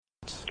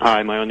Hi,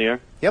 am I on the air?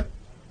 Yep.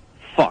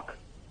 Fuck.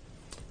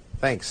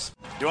 Thanks.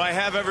 Do I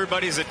have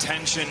everybody's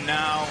attention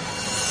now?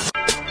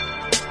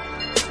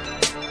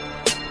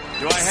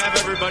 Do I have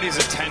everybody's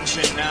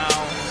attention now?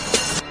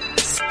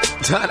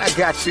 Don, I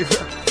got you.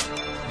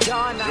 Do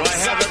I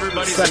have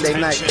everybody's Sunday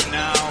attention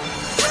night. now?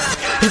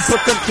 You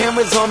put them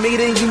cameras on me,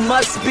 then you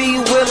must be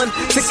willing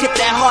to get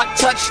that heart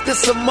touch.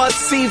 This a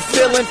must-see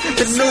feeling.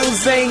 The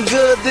news ain't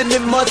good, then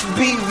it must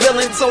be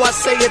villain. So I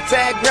say it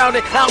tag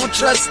grounded, I don't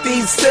trust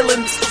these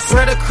ceilings.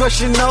 Spread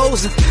across your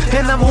nose,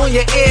 and I'm on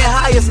your ear.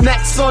 Highest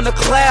necks on the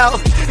cloud.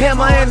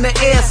 Hammer in the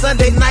air,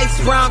 Sunday nights,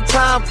 prime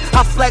time.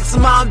 I flex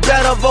my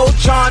better,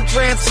 Voltron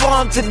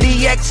transform to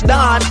DX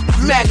Don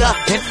Mega.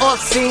 And off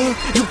scene,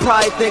 you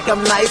probably think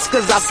I'm nice,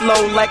 cause I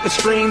flow like a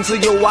stream to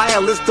your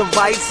wireless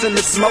device. And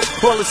the smoke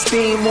full of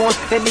steam on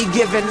any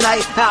given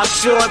night. How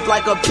short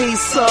like a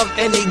piece of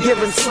any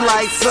given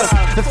slice.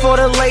 And for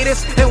the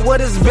latest and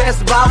what is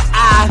best about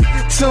I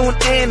tune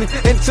in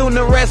and tune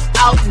the rest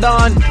out,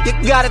 Don.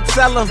 You gotta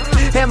tell them,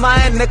 am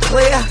I in the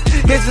clear?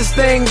 Is this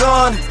thing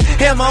on?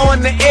 Am I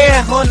on the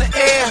air? On the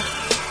air.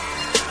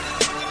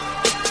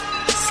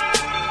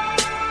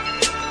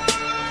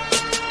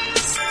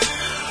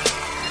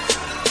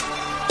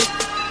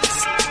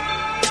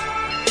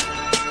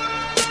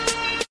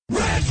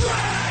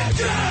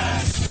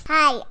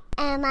 Hi,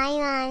 am I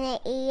on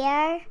the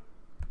air?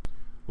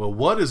 Well,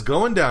 what is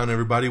going down,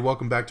 everybody?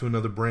 Welcome back to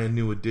another brand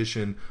new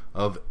edition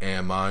of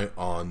Am I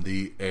on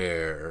the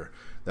Air?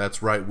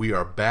 That's right, we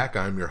are back.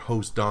 I'm your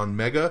host, Don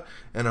Mega,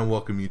 and I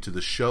welcome you to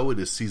the show. It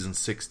is season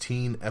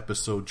 16,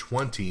 episode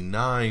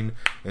 29,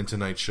 and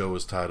tonight's show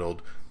is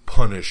titled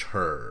Punish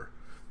Her.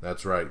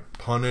 That's right,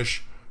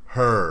 Punish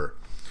Her.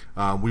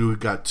 We've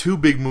got two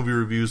big movie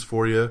reviews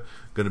for you.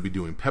 Going to be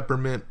doing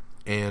Peppermint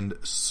and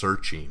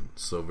Searching.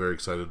 So very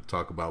excited to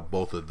talk about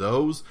both of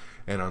those.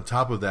 And on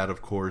top of that,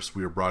 of course,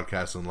 we are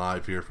broadcasting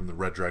live here from the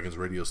Red Dragons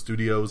Radio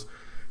Studios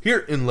here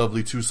in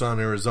lovely Tucson,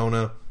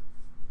 Arizona.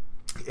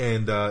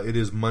 And it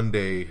is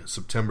Monday,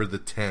 September the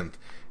 10th.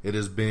 It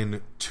has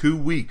been 2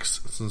 weeks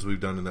since we've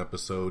done an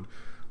episode.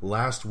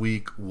 Last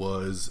week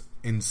was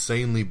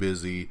insanely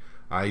busy.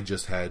 I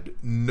just had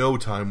no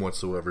time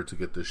whatsoever to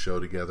get this show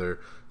together.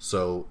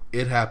 So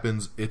it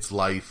happens. It's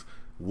life.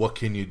 What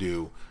can you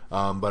do?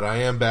 But I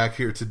am back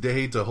here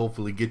today to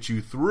hopefully get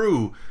you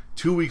through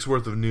 2 weeks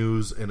worth of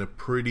news in a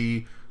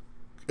pretty,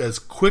 as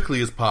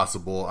quickly as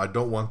possible. I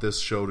don't want this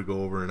show to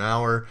go over an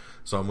hour,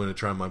 so I'm going to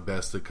try my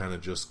best to kind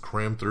of just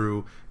cram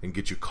through and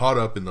get you caught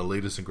up in the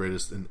latest and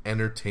greatest in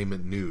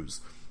entertainment news.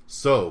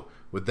 So,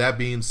 with that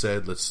being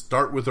said, let's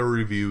start with our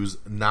reviews.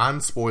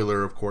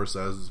 Non-spoiler, of course,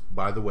 as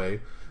by the way,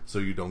 so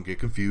you don't get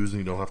confused and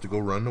you don't have to go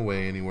run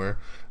away anywhere.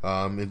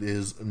 It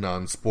is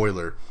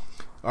non-spoiler.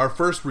 Our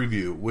first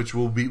review, which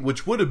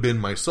would have been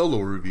my solo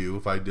review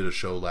if I did a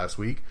show last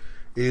week,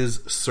 is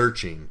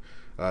Searching.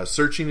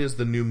 Searching is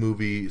the new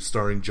movie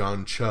starring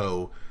John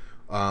Cho.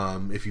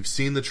 If you've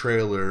seen the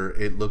trailer,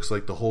 it looks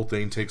like the whole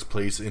thing takes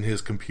place in his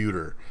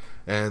computer.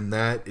 And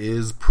that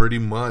is pretty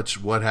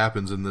much what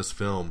happens in this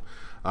film.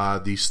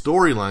 The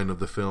storyline of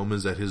the film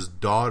is that his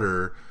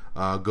daughter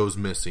goes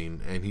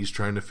missing, and he's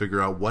trying to figure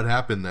out what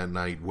happened that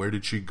night. Where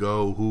did she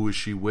go? Who was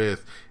she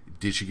with?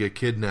 Did she get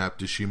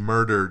kidnapped? Is she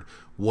murdered?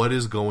 What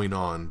is going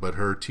on? But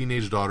her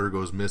teenage daughter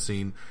goes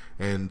missing,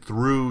 and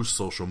through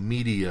social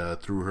media,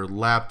 through her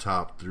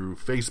laptop, through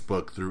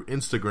Facebook, through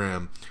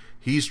Instagram,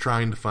 he's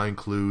trying to find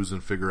clues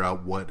and figure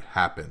out what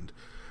happened.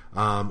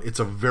 It's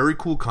a very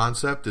cool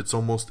concept. It's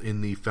almost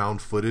in the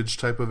found footage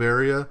type of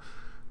area,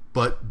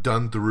 but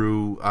done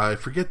through, I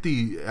forget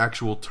the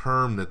actual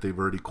term that they've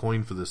already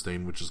coined for this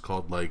thing, which is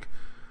called like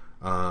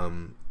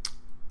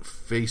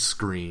face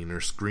screen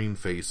or screen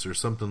face or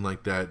something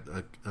like that,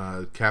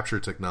 capture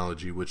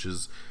technology, which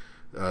is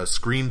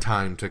screen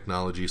time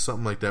technology,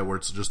 something like that, where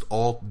it's just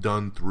all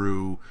done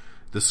through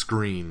the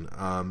screen.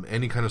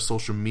 Any kind of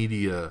social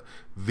media,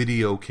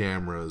 video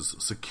cameras,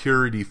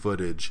 security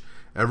footage,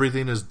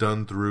 everything is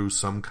done through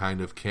some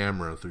kind of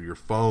camera, through your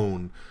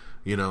phone,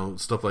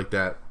 stuff like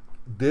that.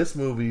 This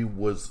movie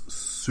was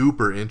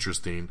super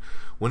interesting.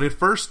 When it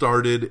first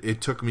started, it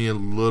took me a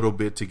little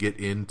bit to get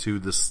into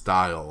the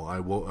style.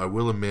 I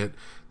will admit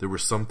there were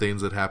some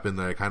things that happened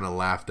that I kind of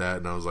laughed at,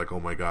 and I was like,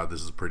 oh my god,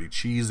 this is pretty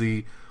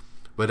cheesy.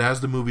 But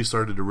as the movie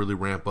started to really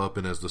ramp up,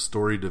 and as the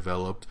story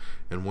developed,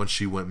 and once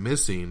she went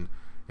missing,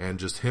 and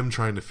just him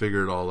trying to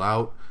figure it all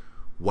out,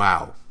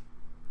 wow.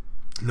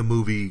 The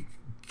movie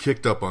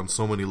kicked up on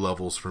so many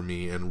levels for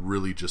me and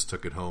really just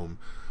took it home.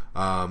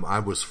 I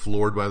was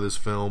floored by this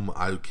film.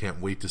 I can't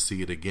wait to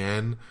see it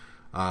again.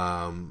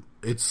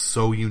 It's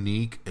so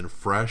unique and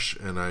fresh,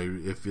 and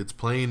if it's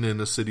playing in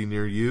a city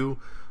near you,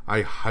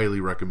 I highly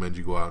recommend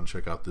you go out and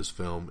check out this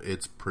film.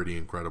 It's pretty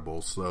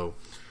incredible. So,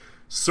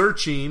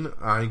 Searching,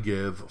 I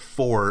give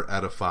 4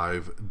 out of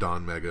 5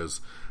 Don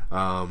Megas.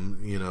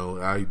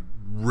 I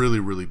really,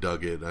 really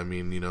dug it. I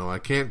mean, I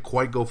can't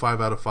quite go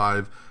 5 out of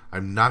 5.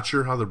 I'm not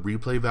sure how the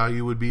replay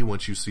value would be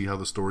once you see how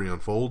the story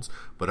unfolds,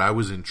 but I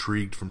was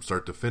intrigued from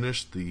start to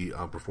finish. The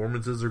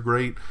performances are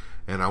great,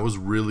 and I was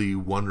really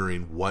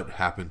wondering what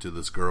happened to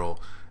this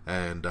girl.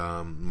 And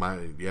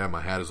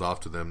my hat is off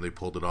to them. They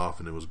pulled it off,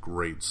 and it was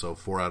great. So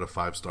 4 out of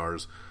 5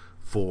 stars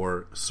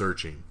for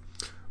Searching.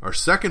 Our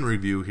second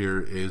review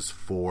here is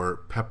for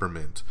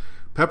Peppermint.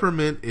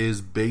 Peppermint is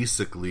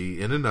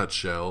basically, in a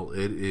nutshell,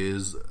 it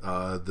is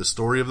the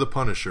story of the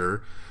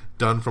Punisher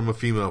done from a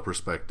female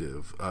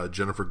perspective.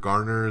 Jennifer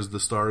Garner is the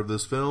star of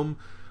this film.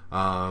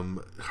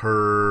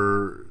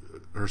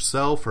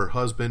 Herself, her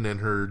husband,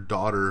 and her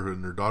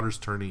daughter's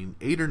turning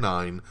 8 or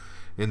 9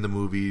 in the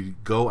movie,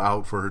 go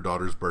out for her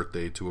daughter's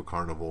birthday to a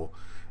carnival.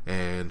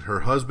 And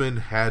her husband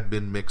had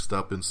been mixed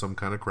up in some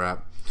kind of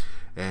crap.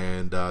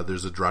 And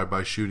there's a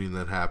drive-by shooting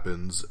that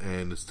happens,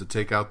 and it's to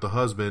take out the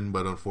husband,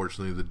 but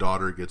unfortunately the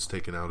daughter gets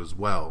taken out as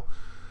well.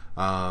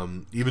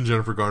 Even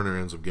Jennifer Garner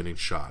ends up getting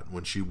shot.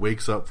 When she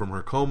wakes up from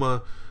her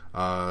coma,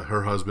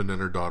 her husband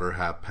and her daughter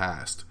have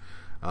passed.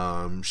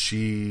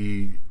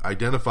 She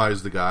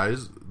identifies the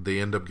guys.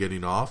 They end up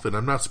getting off, and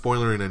I'm not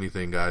spoiling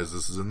anything, guys.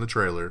 This is in the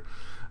trailer.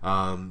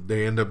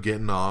 They end up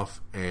getting off,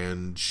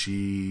 and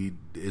she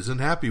isn't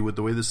happy with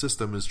the way the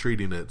system is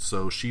treating it.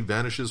 So she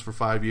vanishes for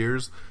 5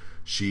 years.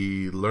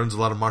 She learns a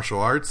lot of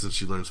martial arts, and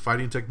she learns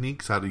fighting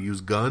techniques, how to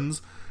use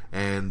guns,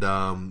 and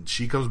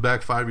she comes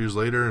back 5 years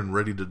later and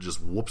ready to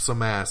just whoop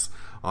some ass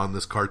on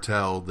this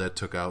cartel that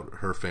took out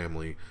her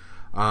family.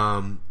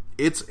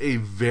 It's a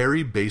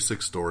very basic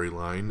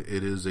storyline.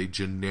 It is a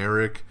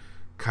generic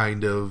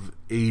kind of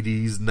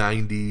 80s,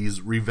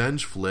 90s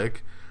revenge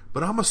flick,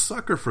 but I'm a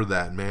sucker for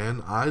that,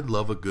 man. I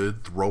love a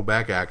good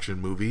throwback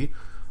action movie.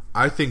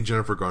 I think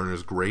Jennifer Garner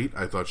is great.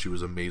 I thought she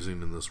was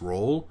amazing in this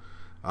role.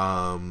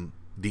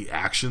 The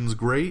action's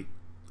great.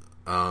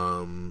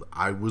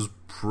 I was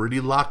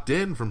pretty locked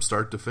in from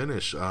start to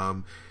finish.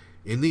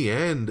 In the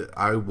end,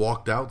 I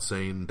walked out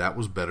saying that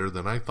was better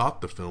than I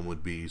thought the film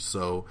would be.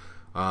 So,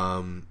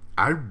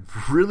 I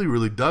really,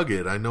 really dug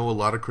it. I know a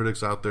lot of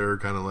critics out there are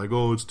kind of like,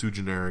 oh, it's too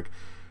generic.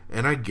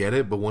 And I get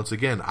it, but once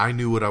again, I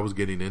knew what I was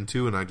getting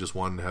into, and I just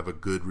wanted to have a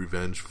good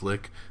revenge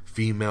flick,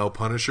 female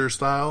Punisher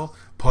style,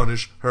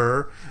 punish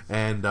her,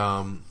 and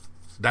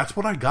that's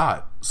what I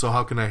got. So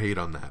how can I hate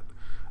on that?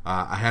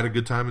 I had a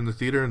good time in the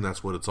theater, and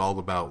that's what it's all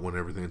about when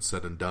everything's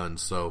said and done.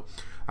 So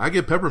I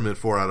give Peppermint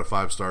 4 out of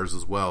 5 stars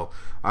as well.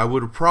 I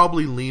would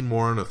probably lean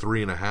more on a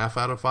 3.5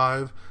 out of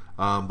 5,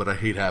 but I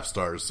hate half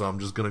stars, so I'm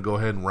just going to go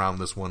ahead and round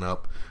this one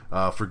up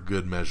for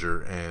good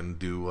measure and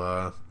do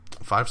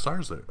 5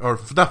 stars there. Or,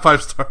 not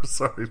 5 stars,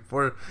 sorry,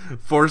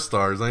 4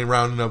 stars. I ain't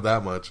rounding up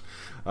that much.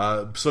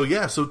 So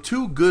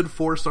 2 good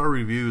 4-star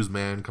reviews,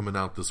 man, coming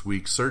out this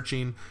week.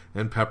 Searching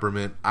and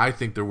Peppermint. I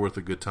think they're worth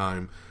a good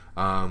time.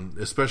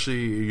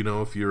 Especially,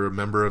 if you're a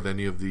member of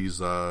any of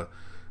these,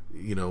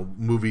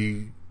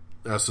 movie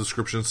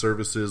subscription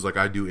services, like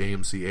I do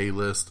AMC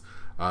A-List.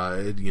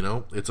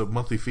 It's a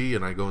monthly fee,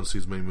 and I go and see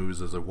as many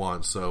movies as I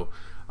want. So,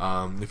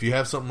 if you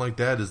have something like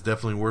that, it's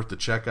definitely worth the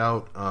check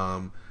out.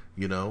 I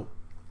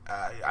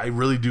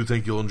really do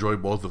think you'll enjoy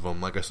both of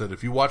them. Like I said,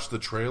 if you watch the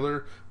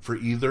trailer for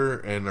either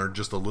and are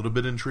just a little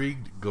bit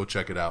intrigued, go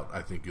check it out.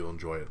 I think you'll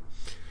enjoy it.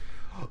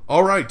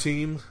 All right,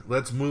 team,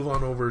 let's move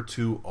on over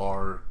to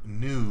our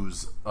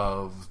news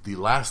of the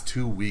last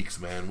 2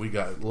 weeks, man. We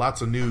got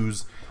lots of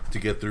news to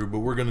get through, but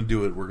we're going to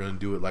do it. We're going to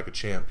do it like a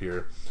champ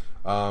here.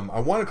 I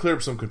want to clear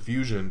up some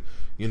confusion.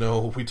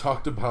 We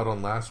talked about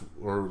on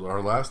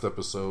our last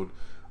episode,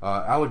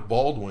 Alec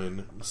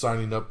Baldwin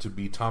signing up to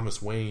be Thomas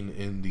Wayne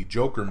in the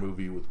Joker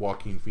movie with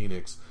Joaquin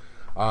Phoenix.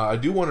 I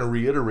do want to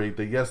reiterate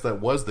that, yes,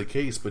 that was the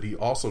case, but he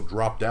also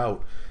dropped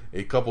out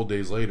a couple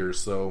days later,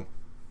 so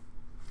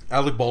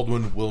Alec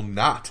Baldwin will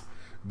not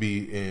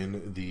be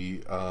in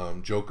the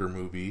Joker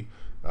movie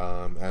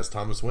as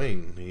Thomas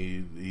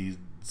Wayne.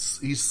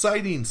 He's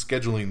citing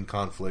scheduling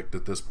conflict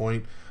at this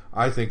point.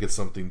 I think it's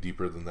something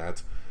deeper than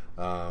that,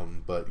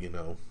 but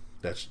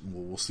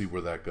we'll see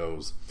where that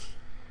goes.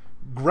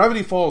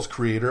 Gravity Falls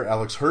creator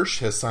Alex Hirsch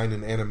has signed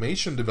an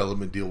animation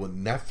development deal with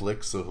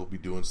Netflix, so he'll be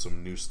doing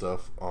some new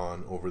stuff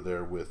over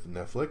there with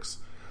Netflix.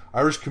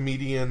 Irish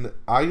comedian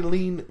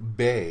Eileen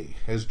Bay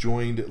has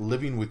joined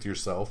Living With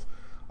Yourself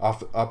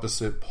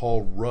opposite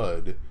Paul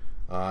Rudd.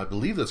 I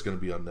believe that's going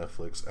to be on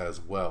Netflix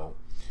as well.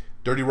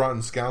 Dirty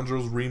Rotten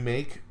Scoundrels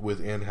remake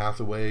with Anne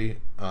Hathaway.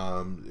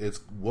 It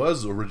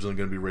was originally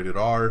going to be rated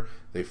R.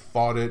 They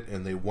fought it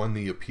and they won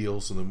the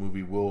appeal, so the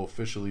movie will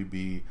officially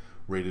be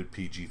rated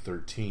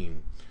PG-13.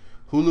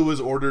 Hulu has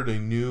ordered a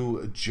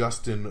new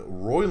Justin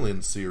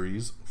Roiland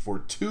series for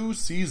 2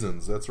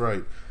 seasons. That's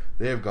right.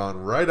 They have gone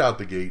right out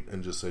the gate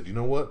and just said, you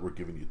know what? We're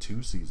giving you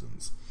 2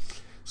 seasons.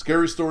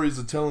 Scary Stories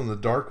to Tell in the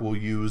Dark will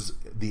use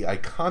the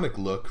iconic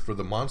look for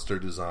the monster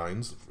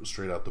designs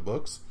straight out the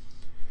books.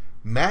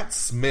 Matt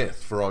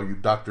Smith, for all you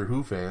Doctor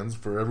Who fans,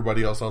 for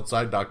everybody else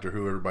outside Doctor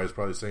Who, everybody's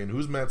probably saying,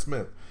 who's Matt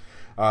Smith?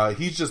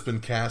 He's just been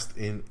cast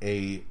in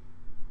a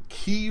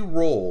key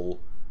role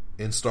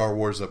in Star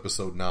Wars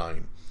Episode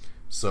 9.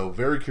 So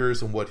very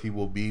curious on what he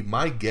will be.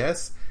 My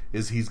guess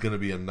is he's going to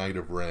be a Knight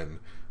of Ren.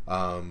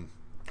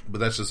 But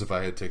that's just if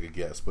I had to take a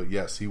guess. But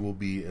yes, he will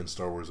be in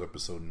Star Wars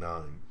Episode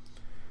 9.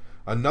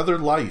 Another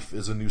Life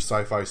is a new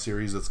sci-fi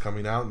series that's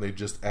coming out, and they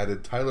just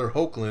added Tyler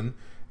Hoechlin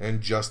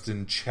and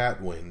Justin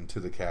Chatwin to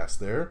the cast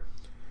there.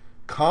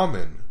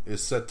 Common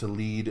is set to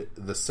lead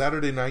the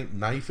Saturday Night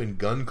Knife and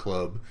Gun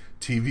Club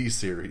TV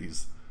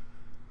series.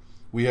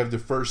 We have the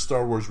first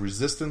Star Wars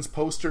Resistance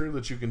poster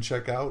that you can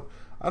check out.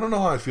 I don't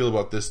know how I feel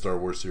about this Star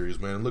Wars series,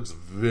 man. It looks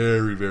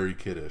very, very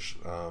kiddish,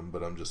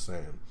 but I'm just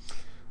saying.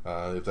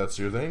 If that's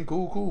your thing,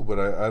 cool. But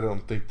I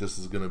don't think this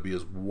is going to be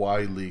as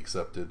widely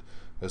accepted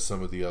as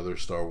some of the other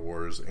Star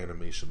Wars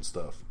animation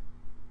stuff.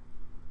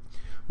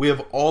 We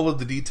have all of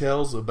the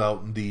details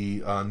about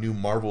the new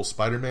Marvel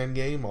Spider-Man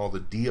game. All the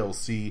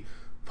DLC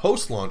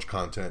post-launch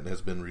content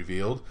has been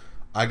revealed.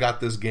 I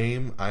got this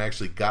game. I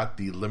actually got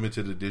the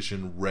limited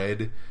edition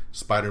red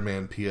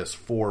Spider-Man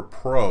PS4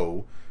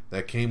 Pro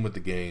that came with the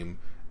game,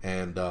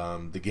 and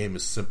the game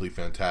is simply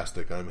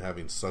fantastic. I'm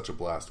having such a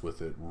blast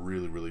with it.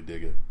 Really, really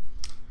dig it.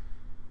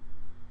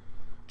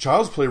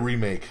 Child's Play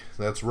remake.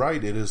 That's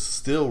right. It is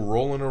still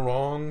rolling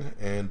along,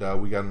 and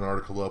we got an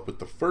article up with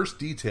the first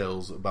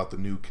details about the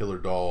new Killer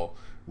Doll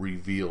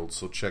revealed,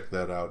 so check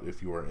that out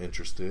if you are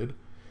interested.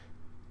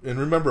 And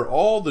remember,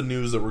 all the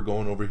news that we're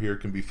going over here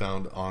can be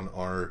found on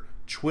our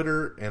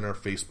Twitter and our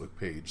Facebook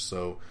page.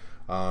 So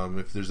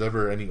if there's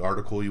ever any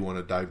article you want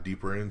to dive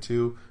deeper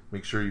into,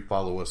 make sure you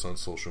follow us on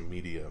social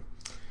media.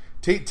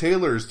 Tate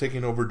Taylor is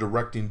taking over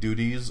directing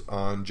duties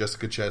on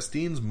Jessica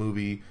Chastain's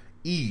movie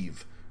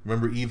Eve.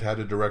 Remember, Eve had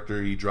a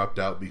director. He dropped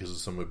out because of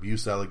some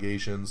abuse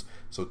allegations.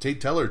 So Tate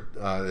Taylor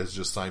has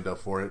just signed up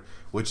for it,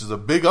 which is a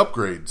big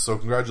upgrade. So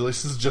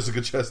congratulations,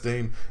 Jessica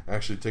Chastain,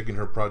 actually taking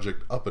her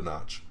project up a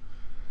notch.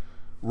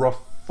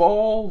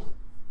 Rafal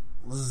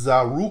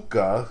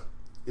Zaruka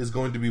is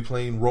going to be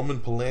playing Roman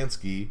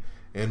Polanski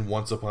in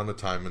Once Upon a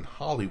Time in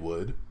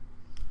Hollywood.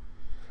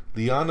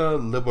 Liana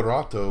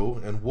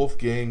Liberato and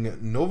Wolfgang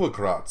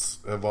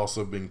Novakratz have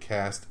also been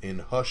cast in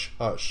Hush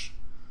Hush.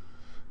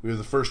 We have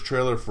the first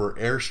trailer for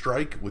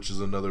Airstrike, which is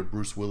another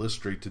Bruce Willis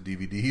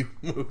straight-to-DVD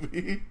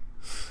movie.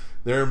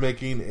 They're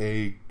making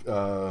a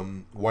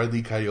Wile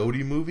E.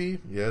 Coyote movie.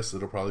 Yes,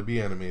 it'll probably be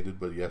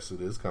animated, but yes,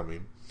 it is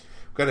coming.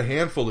 We've got a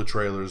handful of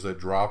trailers that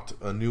dropped.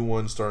 A new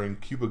one starring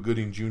Cuba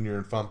Gooding Jr.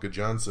 and Famke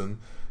Janssen,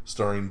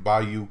 starring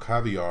Bayou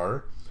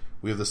Caviar.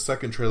 We have the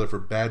second trailer for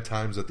Bad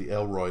Times at the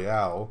El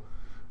Royale,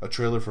 a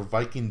trailer for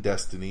Viking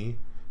Destiny,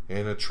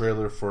 and a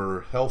trailer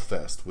for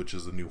Hellfest, which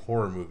is a new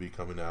horror movie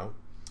coming out.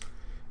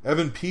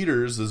 Evan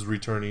Peters is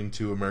returning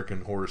to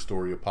American Horror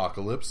Story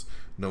Apocalypse.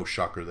 No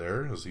shocker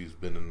there, as he's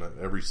been in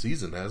every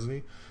season, hasn't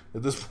he,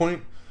 at this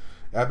point?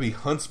 Abby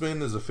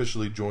Huntsman has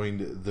officially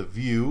joined The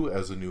View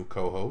as a new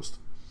co-host.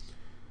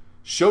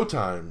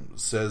 Showtime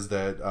says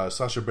that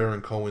Sacha Baron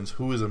Cohen's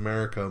Who is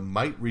America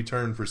might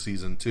return for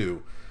Season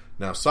 2.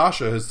 Now,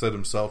 Sacha has said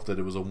himself that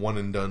it was a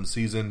one-and-done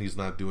season. He's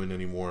not doing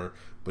any more.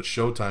 But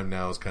Showtime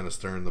now is kind of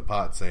stirring the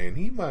pot, saying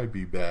he might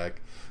be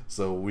back.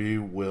 So we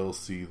will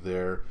see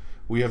there.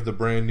 We have the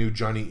brand new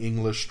Johnny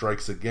English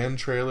Strikes Again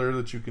trailer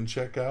that you can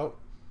check out.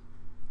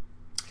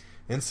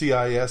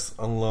 NCIS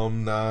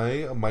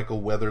alumni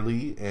Michael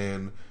Weatherly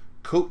and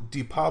Cote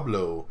de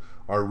Pablo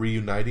are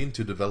reuniting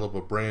to develop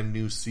a brand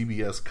new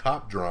CBS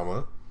cop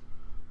drama.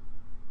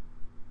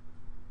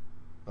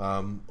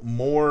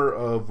 More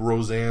of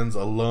Roseanne's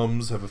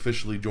alums have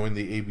officially joined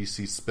the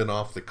ABC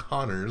spinoff The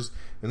Conners,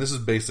 and this is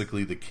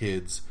basically the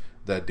kids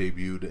that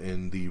debuted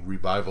in the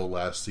revival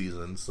last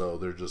season, so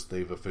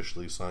they've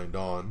officially signed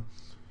on.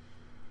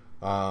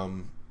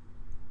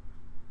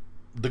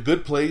 The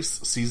Good Place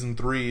Season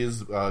 3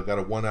 is got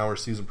a 1-hour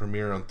season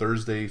premiere on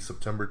Thursday,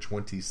 September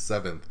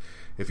 27th.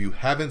 If you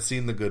haven't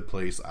seen The Good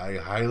Place, I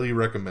highly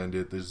recommend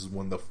it. This is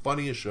one of the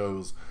funniest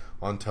shows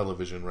on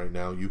television right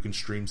now. You can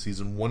stream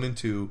Season 1 and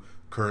 2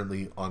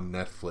 currently on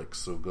Netflix,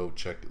 so go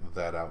check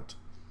that out.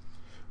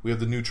 We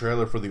have the new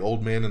trailer for The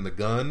Old Man and the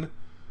Gun,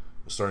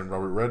 starring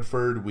Robert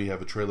Redford. We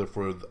have a trailer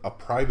for A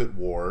Private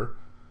War,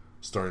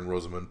 starring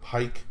Rosamund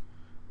Pike.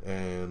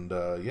 And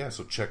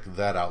so check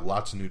that out.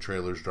 Lots of new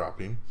trailers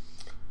dropping.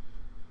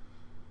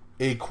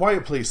 A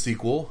Quiet Place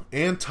sequel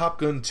and Top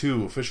Gun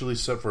 2 officially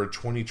set for a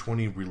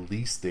 2020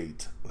 release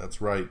date.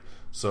 That's right.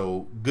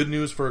 So good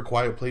news for A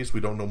Quiet Place. We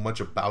don't know much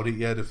about it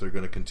yet, if they're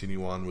going to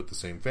continue on with the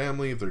same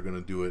family, if they're going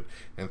to do it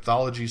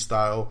anthology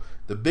style.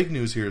 The big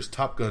news here is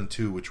Top Gun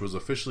 2, which was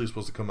officially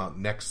supposed to come out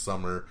next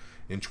summer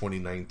in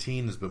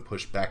 2019, has been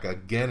pushed back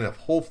again a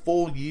whole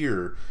full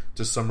year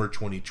to summer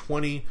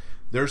 2020.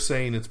 They're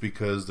saying it's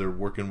because they're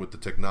working with the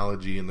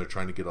technology and they're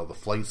trying to get all the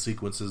flight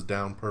sequences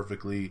down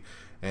perfectly,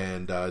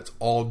 and it's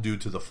all due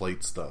to the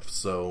flight stuff.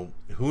 So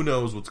who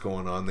knows what's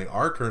going on. They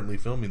are currently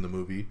filming the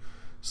movie,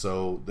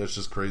 so that's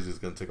just crazy. It's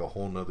going to take a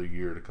whole nother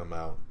year to come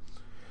out.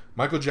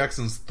 Michael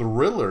Jackson's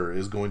Thriller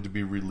is going to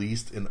be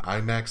released in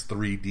IMAX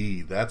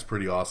 3D. That's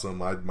pretty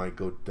awesome. I might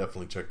go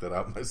definitely check that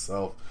out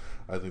myself.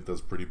 I think that's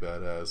pretty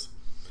badass.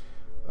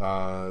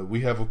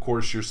 We have, of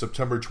course, your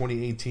September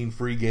 2018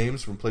 free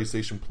games from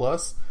PlayStation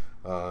Plus.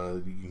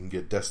 You can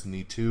get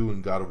Destiny 2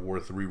 and God of War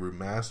 3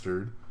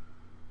 Remastered.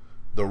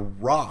 The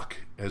Rock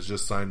has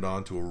just signed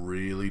on to a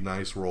really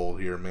nice role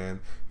here,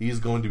 man. He's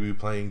going to be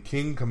playing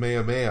King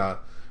Kamehameha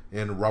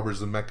in Robert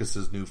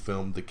Zemeckis' new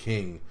film, The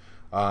King.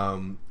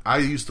 I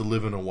used to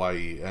live in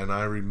Hawaii, and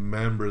I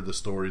remember the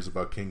stories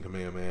about King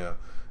Kamehameha,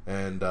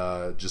 and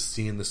just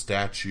seeing the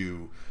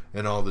statue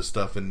and all this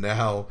stuff. And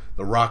now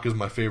The Rock is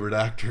my favorite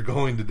actor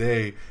going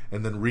today,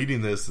 and then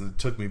reading this, and it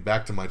took me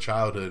back to my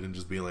childhood and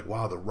just being like,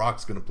 wow, The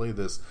Rock's going to play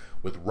this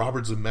with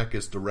Robert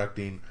Zemeckis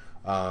directing.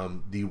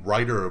 The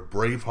writer of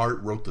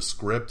Braveheart wrote the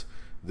script.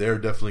 They're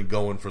definitely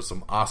going for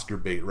some Oscar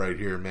bait right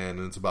here, man,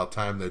 and it's about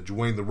time that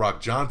Dwayne The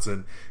Rock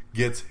Johnson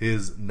gets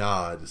his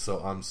nod, so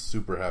I'm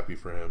super happy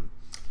for him.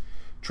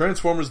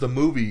 Transformers the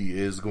movie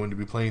is going to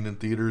be playing in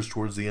theaters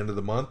towards the end of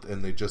the month,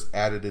 and they just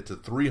added it to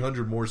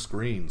 300 more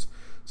screens,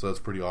 so that's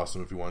pretty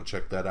awesome if you want to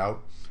check that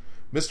out.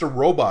 Mr.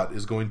 Robot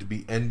is going to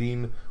be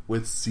ending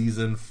with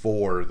Season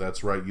 4.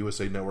 That's right,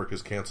 USA Network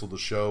has canceled the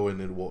show, and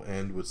it will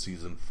end with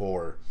Season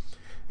 4.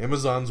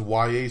 Amazon's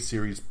YA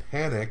series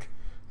Panic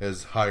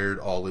has hired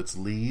all its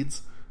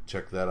leads.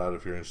 Check that out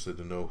if you're interested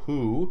to know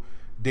who.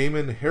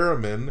 Damon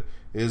Harriman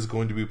is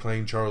going to be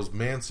playing Charles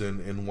Manson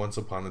in Once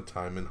Upon a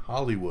Time in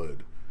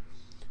Hollywood.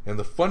 And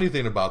the funny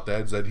thing about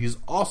that is that he's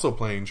also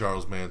playing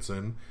Charles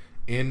Manson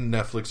in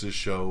Netflix's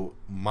show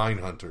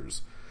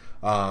Mindhunters.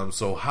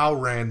 So how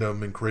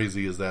random and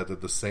crazy is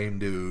that the same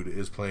dude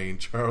is playing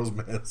Charles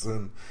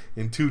Manson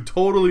in two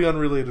totally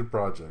unrelated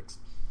projects?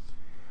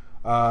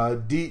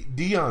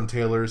 Deon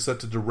Taylor is set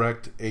to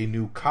direct a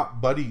new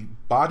cop body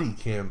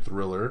cam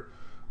thriller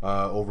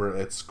over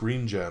at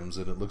Screen Gems,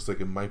 and it looks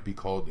like it might be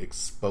called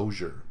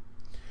Exposure.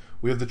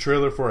 We have the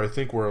trailer for I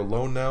Think We're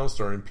Alone Now,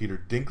 starring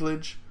Peter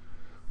Dinklage.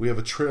 We have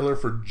a trailer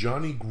for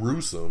Johnny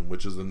Gruesome,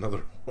 which is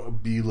another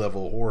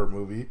B-level horror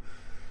movie.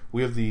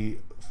 We have the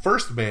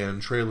First Man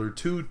trailer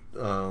 2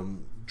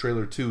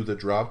 that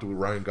dropped with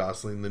Ryan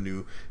Gosling, the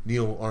new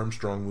Neil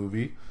Armstrong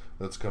movie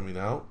that's coming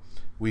out.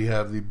 We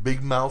have the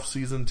Big Mouth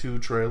Season 2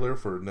 trailer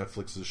for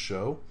Netflix's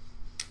show.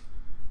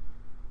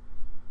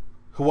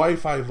 Hawaii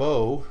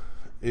Five-0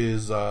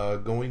 is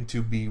going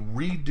to be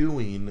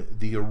redoing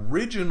the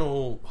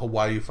original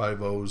Hawaii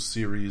Five-0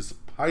 series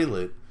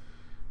pilot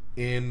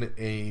in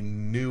a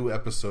new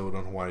episode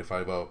on Hawaii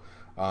Five-0.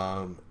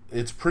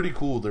 It's pretty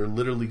cool. They're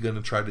literally going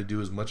to try to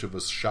do as much of a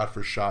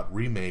shot-for-shot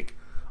remake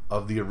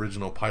of the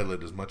original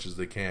pilot as much as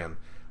they can.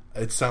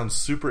 It sounds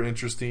super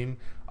interesting.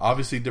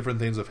 Obviously, different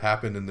things have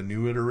happened in the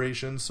new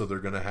iteration, so they're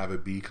going to have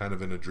it be kind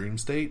of in a dream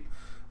state.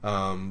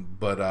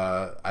 But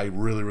I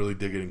really, really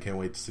dig it and can't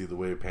wait to see the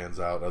way it pans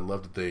out. I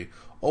love that they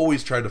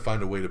always try to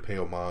find a way to pay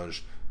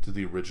homage to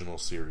the original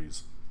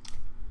series.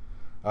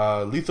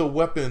 Lethal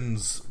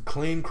Weapon's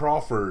Clayne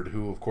Crawford,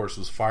 who of course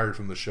was fired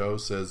from the show,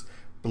 says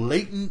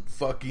blatant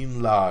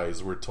fucking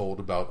lies were told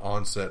about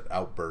on-set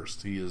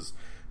outbursts. He is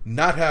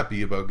not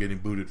happy about getting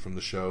booted from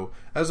the show.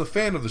 As a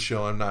fan of the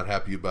show, I'm not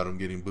happy about him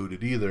getting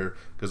booted either,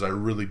 because I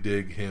really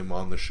dig him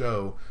on the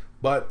show,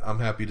 but I'm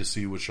happy to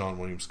see what Sean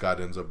William Scott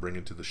ends up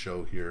bringing to the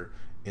show here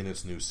in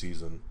its new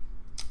season.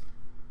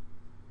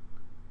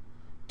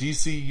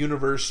 DC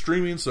Universe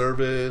streaming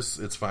service,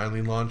 it's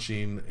finally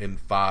launching in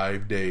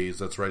 5 days.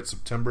 That's right,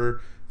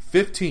 September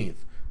 15th.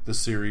 The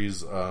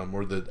series,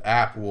 or the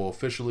app will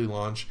officially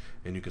launch,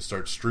 and you can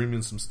start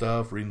streaming some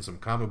stuff, reading some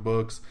comic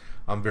books.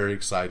 I'm very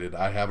excited.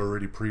 I have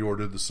already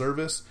pre-ordered the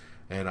service,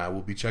 and I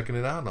will be checking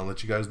it out, and I'll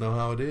let you guys know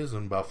how it is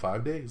in about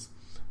 5 days.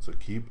 So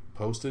keep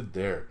posted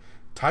there.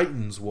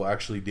 Titans will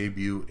actually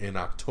debut in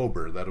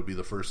October. That'll be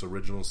the first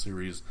original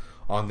series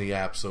on the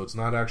app, so it's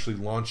not actually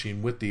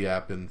launching with the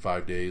app in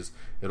 5 days.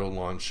 It'll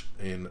launch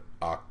in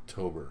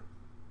October.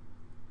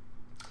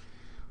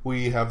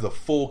 We have the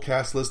full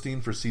cast listing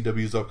for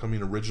CW's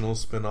upcoming original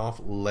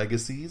spinoff,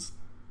 Legacies.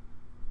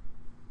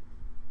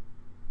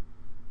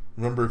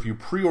 Remember, if you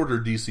pre-order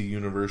DC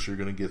Universe, you're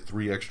going to get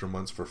 3 extra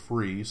months for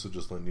free, so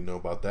just letting you know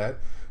about that.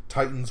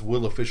 Titans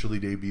will officially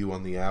debut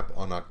on the app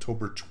on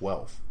October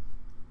 12th.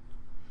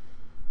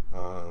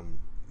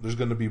 There's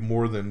going to be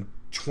more than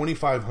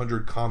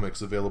 2,500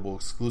 comics available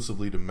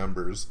exclusively to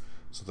members,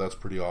 so that's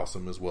pretty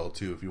awesome as well,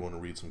 too, if you want to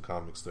read some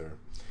comics there.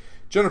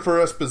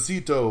 Jennifer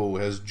Esposito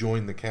has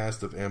joined the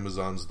cast of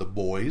Amazon's The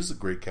Boys.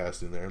 Great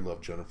casting there.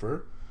 Love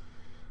Jennifer.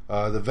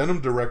 The Venom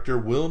director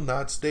will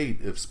not state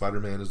if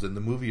Spider-Man is in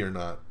the movie or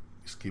not.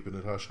 He's keeping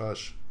it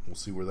hush-hush. We'll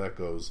see where that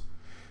goes.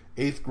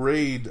 8th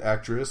grade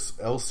actress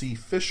Elsie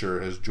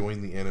Fisher has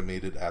joined the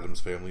animated Addams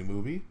Family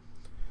movie.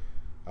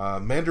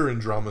 Mandarin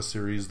drama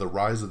series The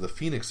Rise of the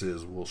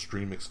Phoenixes will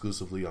stream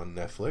exclusively on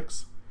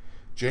Netflix.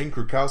 Jane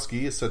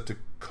Krakowski is set to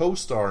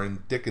co-star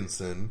in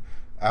Dickinson,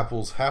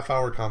 Apple's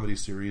half-hour comedy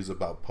series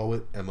about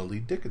poet Emily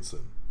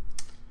Dickinson.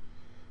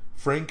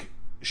 Frank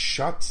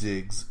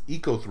Schatzig's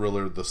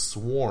eco-thriller The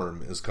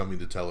Swarm is coming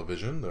to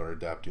television. They're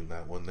adapting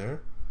that one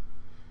there.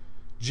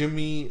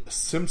 Jimmy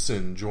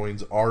Simpson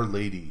joins Our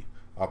Lady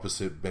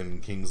opposite Ben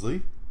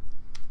Kingsley.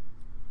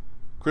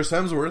 Chris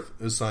Hemsworth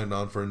is signed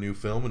on for a new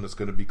film, and it's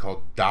going to be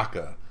called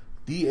Dhaka.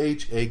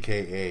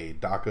 Dhaka.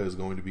 Dhaka is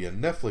going to be a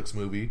Netflix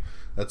movie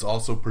that's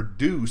also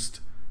produced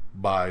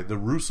by the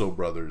Russo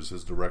brothers,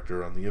 his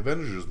director on the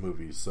Avengers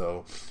movie.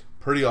 So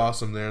pretty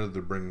awesome there that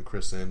they're bringing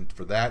Chris in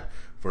for that,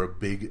 for a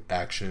big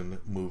action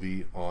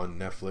movie on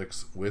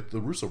Netflix with the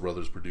Russo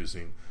brothers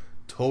producing.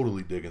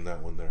 Totally digging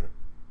that one there.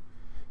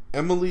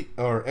 Emmy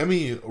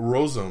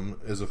Rossum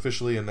is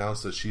officially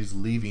announced that she's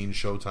leaving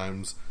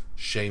Showtime's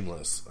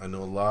Shameless. I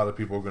know a lot of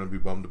people are going to be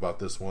bummed about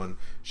this one.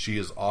 She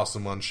is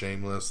awesome on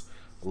Shameless.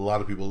 A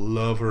lot of people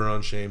love her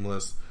on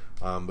Shameless,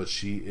 but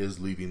she is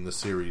leaving the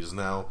series.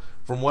 Now,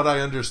 from what I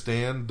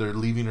understand, they're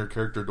leaving her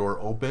character door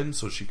open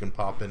so she can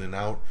pop in and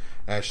out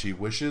as she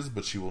wishes,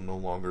 but she will no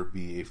longer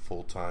be a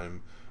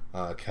full-time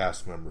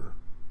cast member.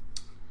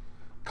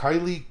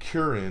 Kylie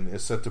Curran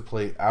is set to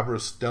play Abra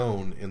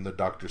Stone in the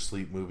Dr.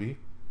 Sleep movie.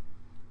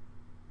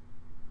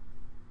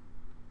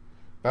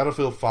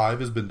 Battlefield 5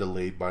 has been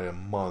delayed by a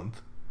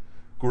month.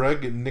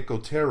 Greg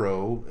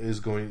Nicotero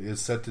is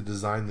set to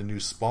design the new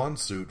Spawn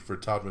suit for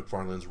Todd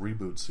McFarlane's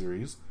reboot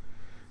series.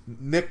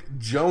 Nick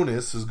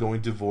Jonas is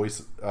going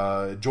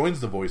to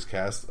joins the voice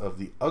cast of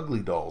the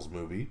Ugly Dolls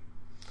movie.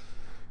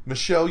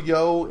 Michelle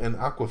Yeoh and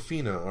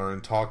Awkwafina are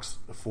in talks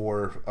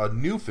for a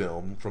new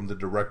film from the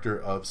director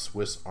of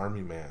Swiss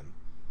Army Man.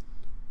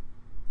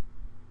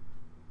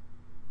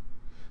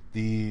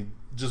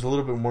 Just a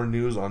little bit more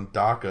news on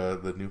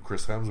DACA, the new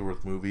Chris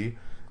Hemsworth movie.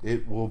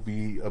 It will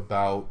be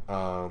about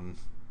an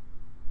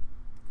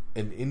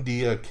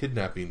India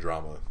kidnapping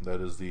drama. That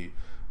is the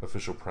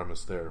official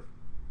premise there.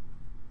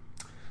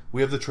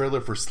 We have the trailer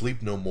for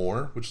Sleep No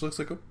More, which looks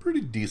like a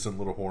pretty decent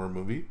little horror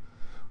movie.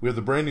 We have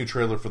the brand new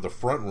trailer for The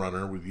Front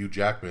Runner with Hugh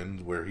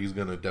Jackman, where he's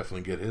going to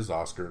definitely get his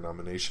Oscar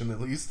nomination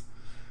at least.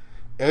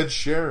 Ed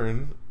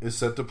Sheeran is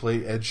set to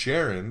play Ed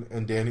Sheeran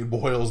in Danny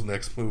Boyle's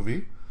next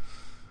movie.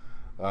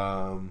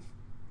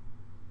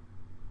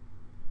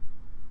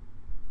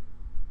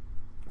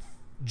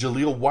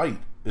 Jaleel White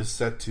is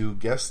set to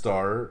guest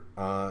star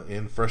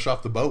in Fresh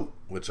Off the Boat,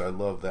 which I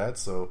love that.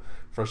 So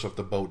Fresh Off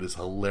the Boat is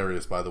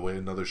hilarious, by the way.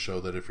 Another show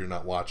that if you're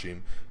not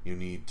watching, you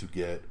need to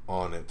get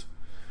on it.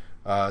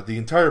 The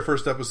entire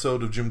first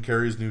episode of Jim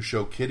Carrey's new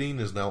show Kidding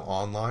is now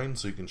online,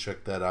 so you can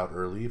check that out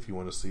early if you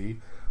want to see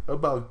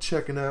about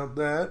checking out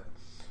that.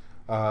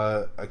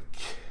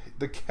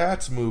 The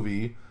Cats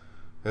movie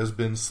has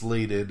been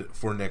slated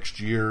for next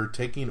year,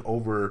 taking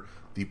over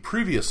the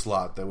previous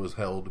slot that was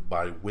held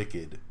by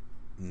Wicked.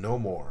 No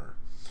more.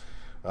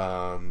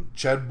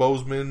 Chadwick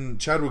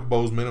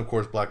Boseman, of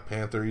course, Black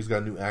Panther. He's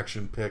got a new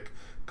action pick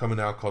coming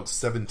out called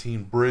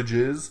 17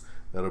 Bridges.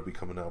 That'll be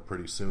coming out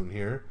pretty soon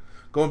here.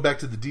 Going back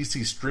to the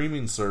DC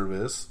streaming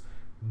service,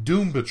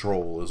 Doom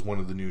Patrol is one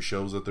of the new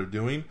shows that they're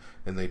doing,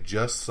 and they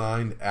just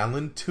signed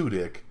Alan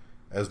Tudyk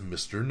as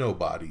Mr.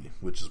 Nobody,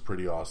 which is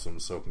pretty awesome.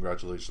 So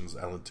congratulations,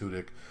 Alan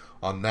Tudyk,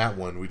 on that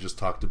one. We just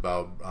talked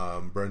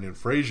about Brendan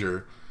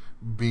Fraser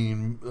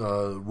being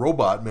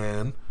Robot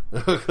Man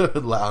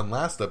on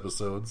last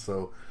episode,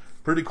 so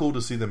pretty cool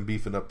to see them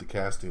beefing up the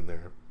casting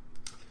there.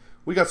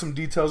 We got some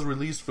details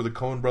released for the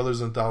Coen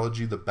Brothers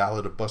anthology, The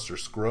Ballad of Buster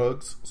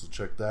Scruggs, so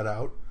check that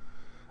out.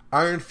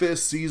 Iron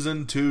Fist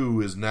Season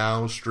 2 is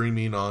now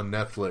streaming on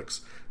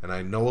Netflix, and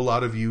I know a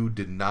lot of you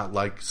did not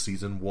like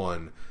Season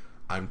 1.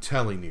 I'm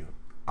telling you,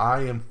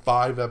 I am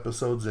 5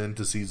 episodes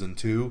into Season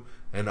 2,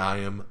 and I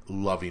am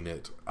loving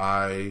it.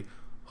 I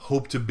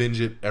hope to binge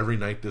it every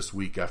night this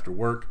week after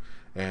work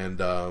and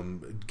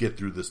get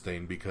through this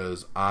thing,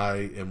 because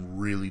I am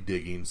really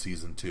digging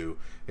Season 2.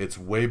 It's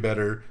way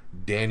better.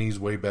 Danny's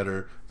way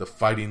better. The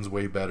fighting's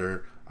way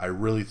better. I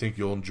really think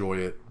you'll enjoy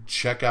it.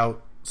 Check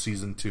out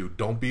Season 2.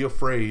 Don't be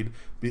afraid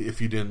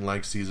if you didn't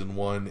like Season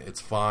 1. It's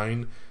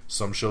fine.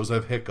 Some shows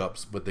have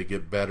hiccups, but they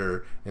get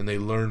better and they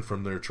learn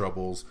from their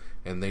troubles,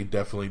 and they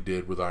definitely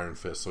did with Iron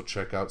Fist. So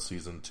check out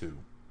Season 2.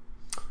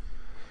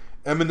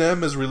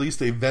 Eminem has released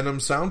a Venom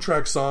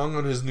soundtrack song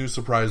on his new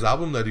surprise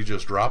album that he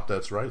just dropped.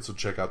 That's right. So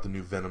check out the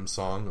new Venom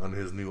song on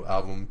his new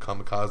album,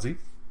 Kamikaze.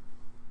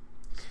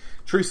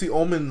 Tracy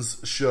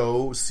Ullman's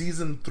show,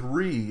 Season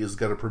 3, has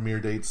got a premiere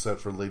date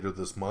set for later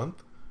this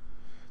month.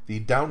 The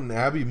Downton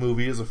Abbey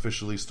movie has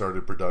officially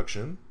started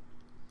production.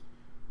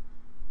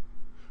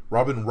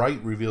 Robin Wright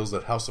reveals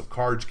that House of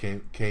Cards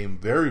came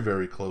very,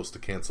 very close to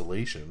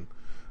cancellation.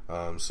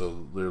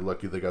 So they're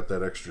lucky they got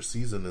that extra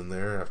season in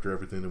there after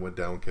everything that went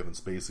down with Kevin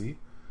Spacey.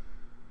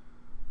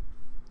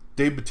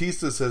 Dave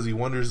Bautista says he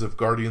wonders if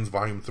Guardians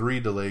Volume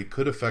 3 delay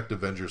could affect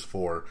Avengers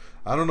 4.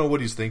 I don't know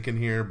what he's thinking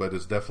here, but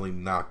it's definitely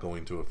not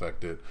going to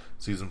affect it.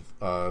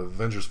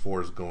 Avengers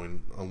 4 is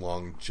going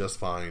along just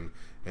fine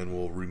and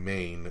will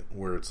remain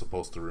where it's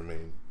supposed to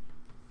remain.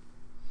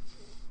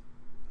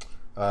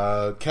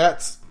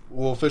 Cats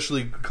will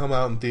officially come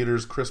out in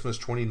theaters Christmas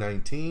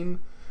 2019.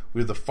 We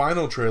have the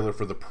final trailer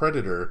for The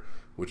Predator,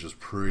 which is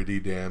pretty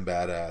damn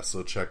badass,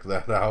 so check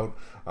that out.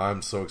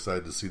 I'm so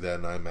excited to see that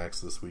in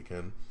IMAX this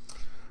weekend.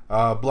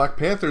 Black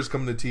Panther's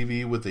coming to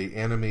TV with the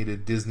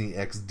animated Disney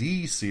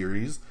XD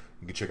series.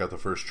 You can check out the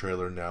first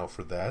trailer now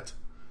for that.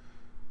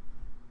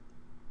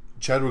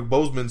 Chadwick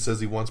Boseman says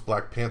he wants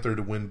Black Panther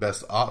to win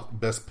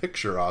Best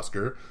Picture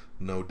Oscar.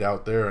 No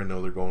doubt there. I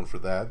know they're going for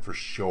that for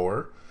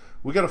sure.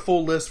 We got a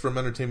full list from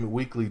Entertainment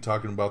Weekly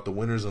talking about the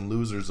winners and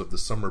losers of the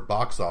summer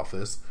box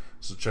office,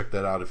 so check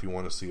that out if you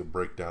want to see a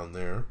breakdown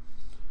there.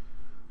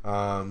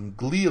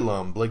 Glee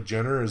alum Blake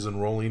Jenner is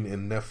enrolling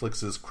in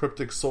Netflix's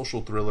cryptic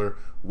social thriller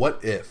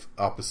What If,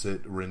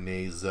 opposite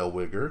Renee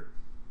Zellweger.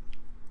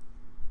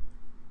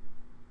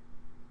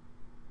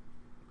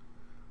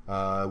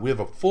 We have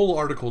a full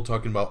article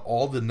talking about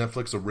all the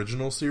Netflix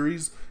original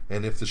series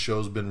and if the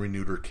show's been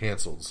renewed or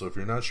canceled. So if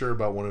you're not sure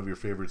about one of your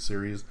favorite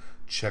series,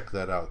 check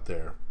that out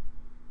there.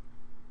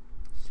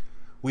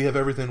 We have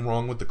everything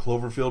wrong with the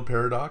Cloverfield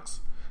Paradox,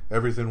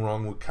 everything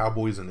wrong with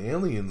Cowboys and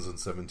Aliens in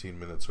 17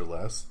 minutes or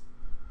less.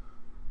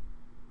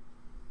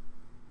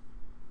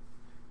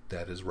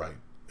 That is right.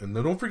 And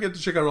then don't forget to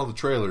check out all the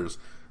trailers.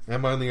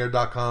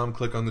 AmIOnTheAir.com,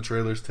 click on the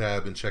trailers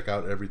tab and check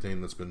out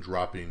everything that's been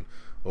dropping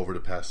over the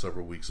past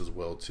several weeks as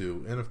well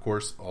too. And of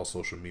course, all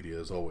social media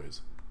as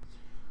always.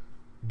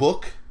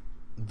 Book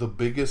The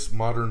Biggest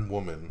Modern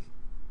Woman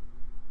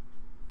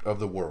of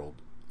the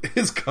World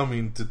is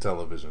coming to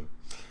television.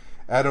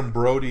 Adam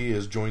Brody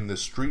has joined the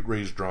street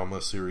rage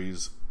drama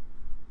series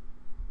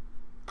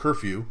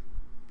Curfew,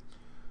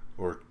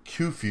 or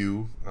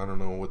Q-Few. I don't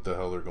know what the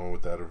hell they're going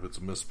with that, or if it's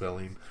a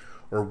misspelling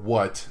or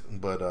what,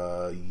 but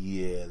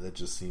yeah, that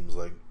just seems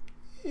like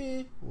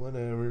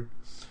whatever.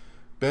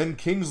 Ben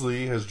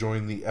Kingsley has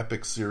joined the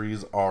epic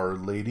series Our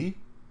Lady.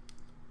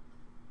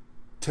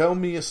 Tell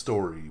Me a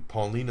Story.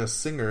 Paulina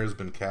Singer has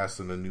been cast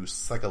in a new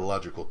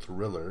psychological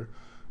thriller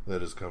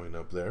that is coming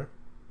up there.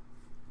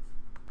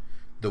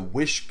 The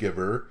Wish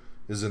Giver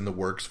is in the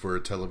works for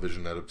a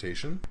television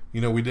adaptation.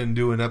 You know, we didn't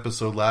do an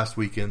episode last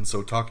weekend,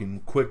 so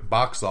talking quick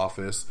box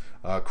office,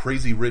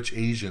 Crazy Rich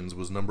Asians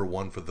was number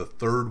one for the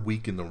third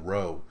week in a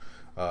row.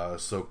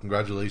 So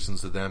congratulations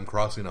to them,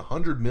 crossing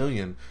 100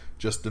 million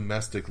just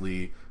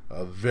domestically.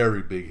 A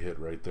very big hit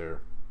right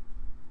there.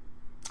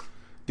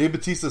 Dave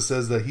Bautista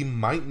says that he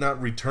might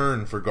not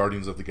return for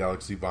Guardians of the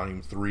Galaxy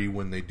Volume 3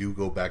 when they do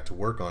go back to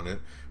work on it.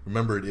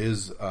 Remember, it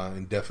is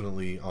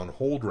indefinitely on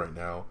hold right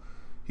now.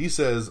 He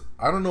says,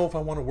 I don't know if I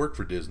want to work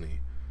for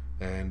Disney.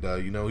 And,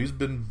 he's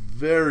been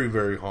very,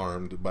 very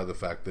harmed by the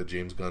fact that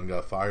James Gunn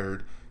got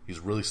fired. He's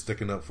really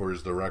sticking up for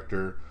his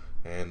director.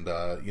 And,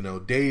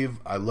 Dave,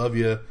 I love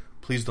you.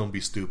 Please don't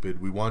be stupid.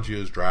 We want you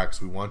as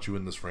Drax. We want you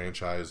in this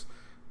franchise.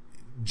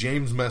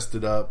 James messed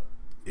it up.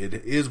 It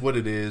is what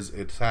it is.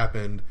 It's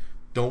happened.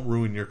 Don't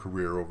ruin your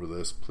career over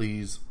this.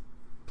 Please,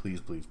 please,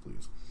 please,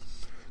 please.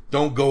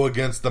 Don't go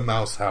against the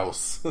Mouse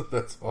House.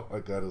 That's all I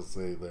gotta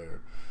say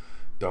there.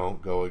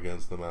 Don't go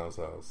against the Mouse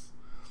House.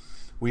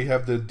 We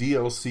have the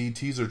DLC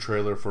teaser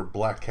trailer for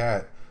Black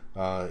Cat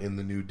in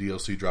the new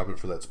DLC dropping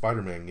for that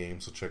Spider-Man game,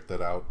 so check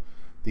that out.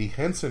 The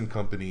Henson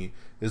Company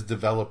is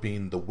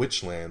developing The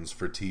Witchlands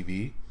for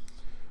TV.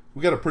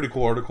 We got a pretty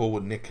cool article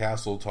with Nick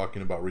Castle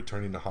talking about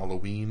returning to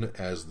Halloween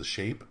as the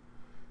Shape.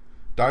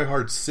 Die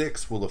Hard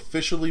 6 will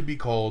officially be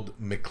called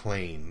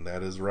McClane.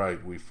 That is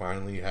right, we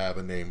finally have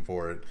a name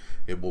for it.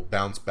 It will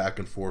bounce back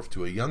and forth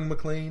to a young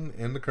McClane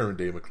and the current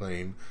day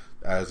McClane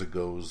as it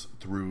goes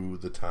through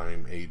the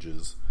time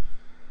ages.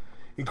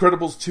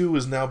 Incredibles 2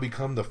 has now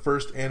become the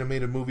first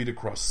animated movie to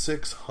cross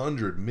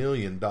 $600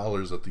 million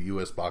at the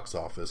U.S. box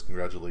office.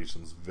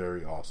 Congratulations,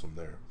 very awesome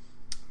there.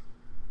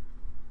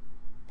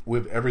 We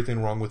have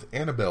everything wrong with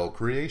Annabelle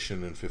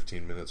Creation in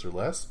 15 minutes or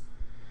less.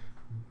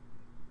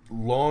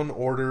 Law &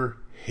 Order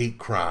Hate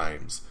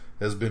Crimes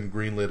has been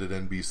greenlit at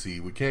NBC.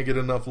 We can't get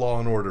enough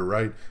Law & Order,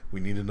 right? We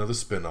need another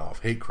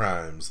spinoff. Hate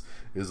Crimes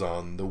is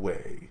on the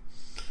way.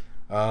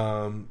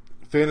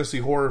 Fantasy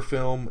horror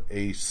film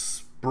A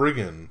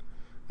Spriggan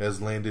has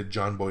landed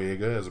John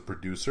Boyega as a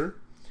producer.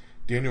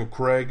 Daniel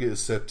Craig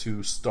is set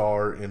to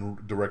star in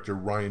director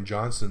Rian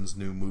Johnson's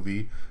new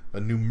movie, a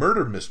new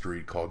murder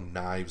mystery called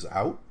Knives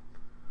Out.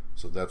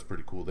 So that's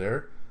pretty cool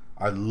there.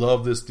 I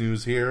love this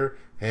news here.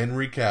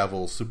 Henry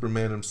Cavill,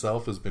 Superman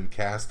himself, has been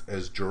cast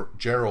as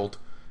Geralt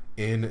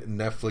in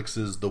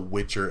Netflix's The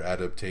Witcher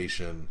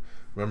adaptation.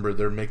 Remember,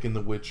 they're making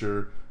The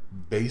Witcher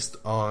based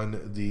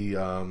on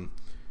the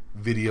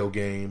video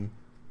game.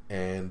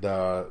 And,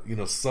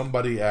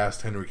 somebody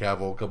asked Henry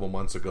Cavill a couple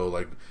months ago,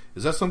 like,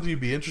 is that something you'd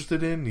be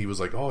interested in? And he was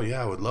like, oh,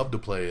 yeah, I would love to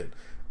play it.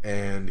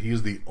 And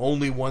he's the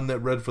only one that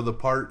read for the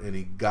part, and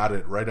he got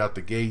it right out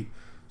the gate.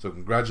 So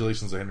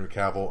congratulations to Henry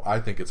Cavill. I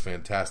think it's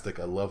fantastic.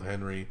 I love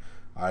Henry.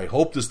 I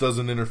hope this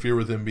doesn't interfere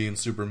with him being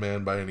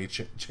Superman by any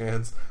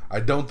chance. I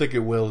don't think it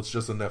will. It's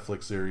just a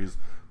Netflix series.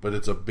 But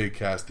it's a big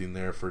casting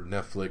there for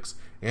Netflix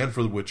and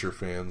for the Witcher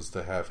fans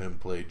to have him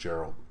play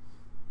Geralt.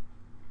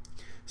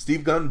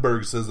 Steve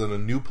Guttenberg says that a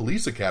new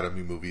Police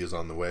Academy movie is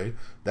on the way.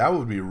 That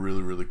would be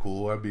really, really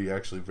cool. I'd be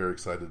actually very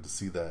excited to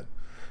see that.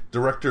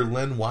 Director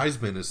Len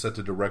Wiseman is set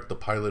to direct the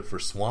pilot for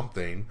Swamp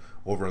Thing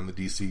over on the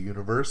DC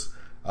Universe.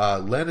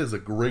 Len is a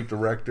great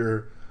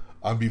director.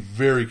 I'd be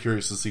very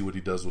curious to see what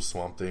he does with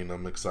Swamp Thing.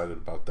 I'm excited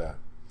about that.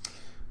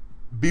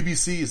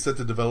 BBC is set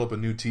to develop a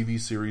new TV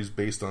series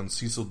based on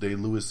Cecil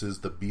Day-Lewis's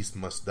The Beast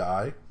Must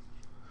Die.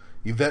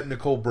 Yvette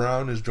Nicole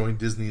Brown has joined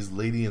Disney's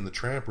Lady and the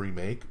Tramp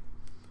remake.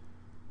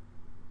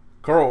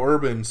 Carl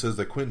Urban says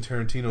that Quentin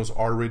Tarantino's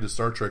R-rated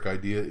Star Trek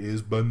idea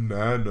is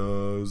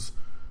bananas.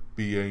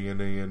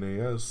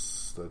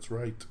 B-A-N-A-N-A-S. That's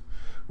right.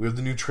 We have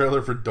the new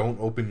trailer for Don't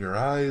Open Your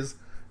Eyes.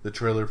 The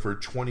trailer for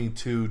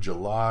 22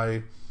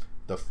 July.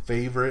 The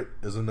Favorite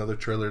is another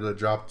trailer that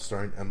dropped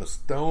starring Emma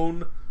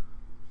Stone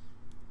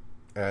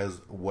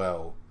as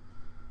well.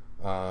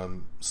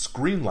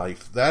 Screen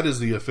Life, that is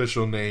the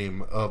official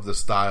name of the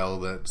style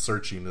that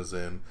Searching is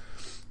in.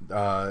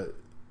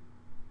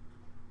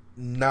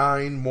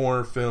 9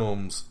 more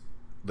films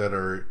that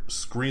are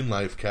Screen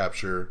Life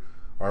capture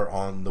are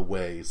on the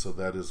way, so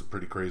that is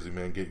pretty crazy,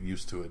 man. Get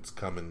used to it. It's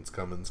coming, it's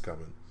coming, it's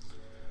coming.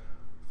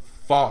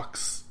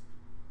 Fox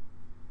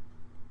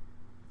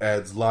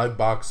adds live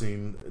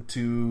boxing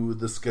to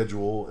the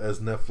schedule as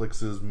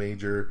Netflix's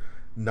major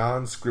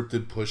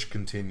non-scripted push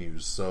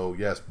continues. So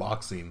yes,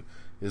 boxing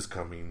is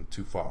coming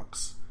to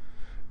Fox.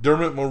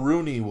 Dermot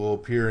Mulroney will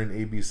appear in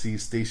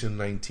ABC's Station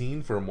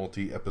 19 for a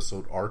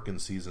multi-episode arc in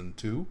Season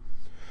 2.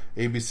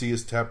 ABC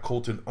has tapped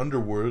Colton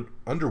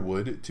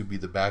Underwood to be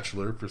the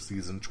Bachelor for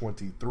Season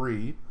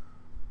 23.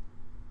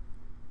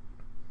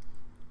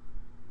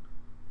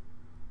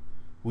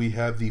 We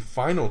have the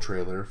final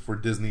trailer for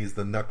Disney's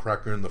The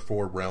Nutcracker in the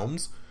Four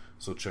Realms,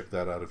 so check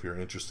that out if you're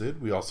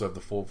interested. We also have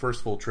the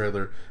first full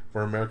trailer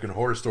for American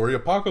Horror Story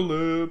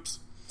Apocalypse.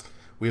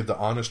 We have the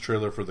honest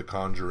trailer for The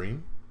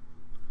Conjuring.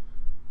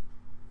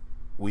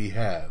 We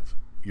have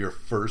your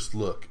first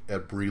look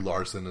at Brie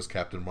Larson as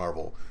Captain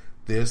Marvel.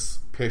 This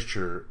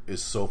picture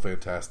is so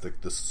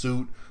fantastic. The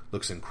suit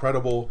looks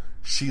incredible.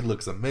 She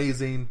looks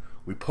amazing.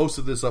 We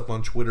posted this up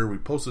on Twitter. We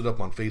posted it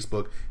up on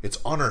Facebook. It's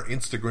on our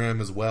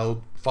Instagram as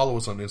well. Follow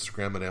us on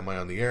Instagram at Am I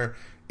On The Air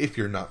if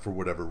you're not for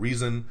whatever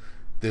reason.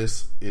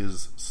 This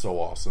is so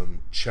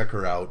awesome. Check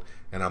her out.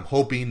 And I'm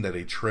hoping that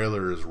a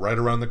trailer is right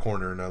around the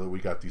corner now that we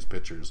got these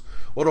pictures.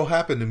 What'll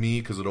happen to me,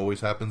 because it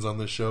always happens on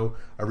this show,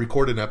 I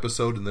record an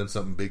episode and then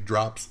something big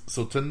drops.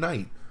 So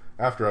tonight,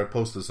 after I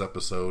post this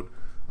episode,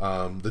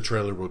 the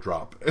trailer will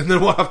drop. And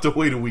then we'll have to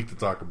wait a week to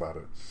talk about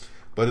it.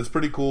 But it's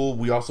pretty cool.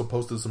 We also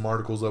posted some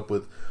articles up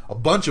with a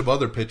bunch of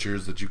other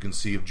pictures that you can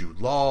see of Jude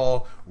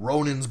Law,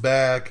 Ronan's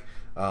back,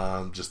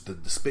 just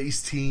the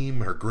space team,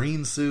 her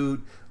green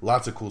suit,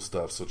 lots of cool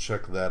stuff. So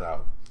check that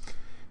out.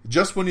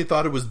 Just when you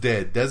thought it was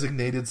dead,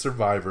 Designated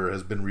Survivor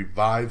has been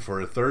revived for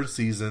a 3rd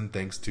season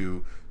thanks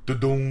to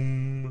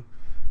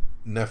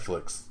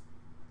Netflix.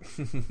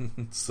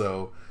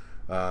 So,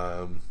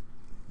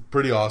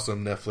 pretty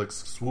awesome. Netflix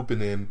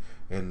swooping in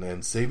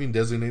and saving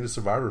Designated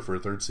Survivor for a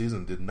 3rd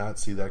season. Did not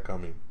see that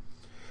coming.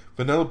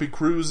 Penelope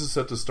Cruz is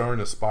set to star in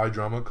a spy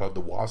drama called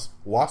The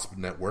Wasp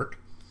Network.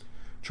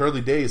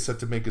 Charlie Day is set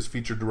to make his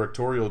feature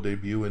directorial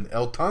debut in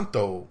El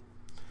Tanto.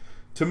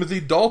 Timothy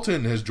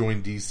Dalton has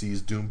joined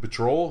DC's Doom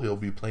Patrol. He'll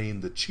be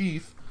playing the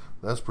Chief.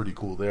 That's pretty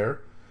cool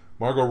there.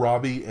 Margot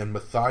Robbie and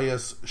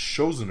Matthias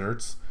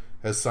Schoenertz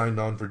has signed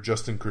on for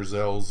Justin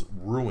Kurzel's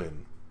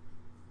Ruin.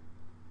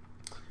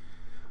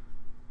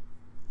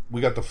 We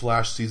got the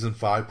Flash Season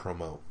 5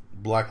 promo.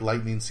 Black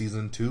Lightning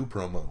Season 2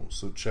 promo.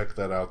 So check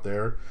that out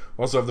there.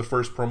 We also have the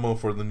first promo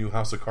for the new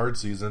House of Cards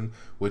season,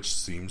 which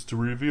seems to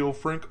reveal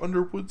Frank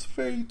Underwood's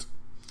fate.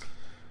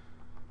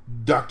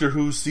 Doctor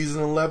Who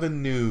Season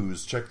 11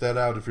 news. Check that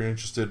out if you're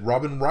interested.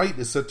 Robin Wright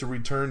is set to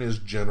return as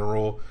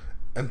General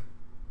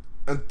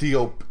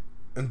Antiope.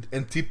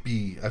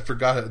 I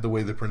forgot the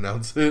way they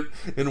pronounce it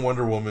in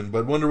Wonder Woman.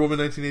 But Wonder Woman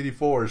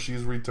 1984,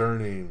 she's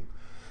returning.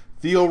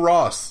 Theo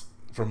Ross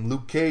from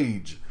Luke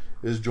Cage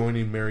is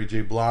joining Mary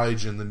J.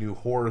 Blige in the new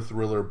horror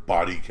thriller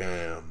Body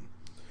Cam.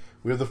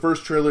 We have the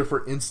first trailer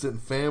for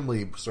Instant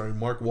Family starring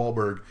Mark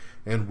Wahlberg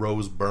and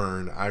Rose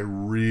Byrne. I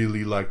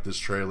really like this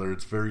trailer.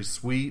 It's very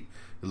sweet.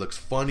 It looks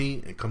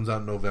funny. It comes out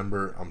in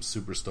November. I'm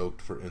super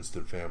stoked for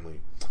Instant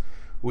Family.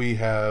 We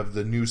have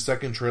the new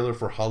second trailer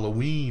for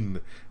Halloween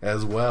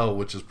as well,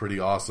 which is pretty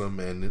awesome,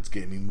 and it's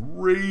getting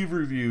rave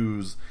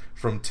reviews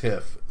from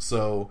TIFF.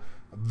 So,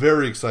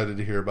 very excited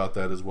to hear about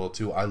that as well,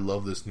 too. I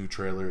love this new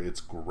trailer.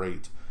 It's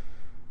great.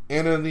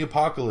 Anna and the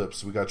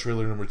Apocalypse. We got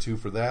trailer number 2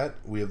 for that.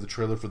 We have the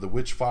trailer for The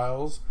Witch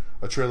Files.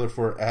 A trailer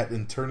for At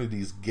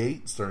Eternity's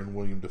Gate, starring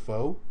William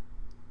Dafoe.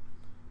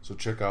 So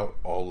check out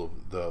all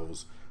of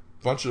those.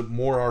 Bunch of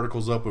more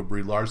articles up with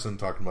Brie Larson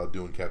talking about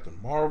doing Captain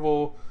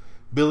Marvel.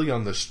 Billy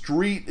on the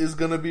Street is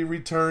going to be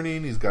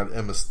returning. He's got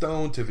Emma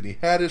Stone, Tiffany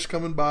Haddish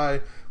coming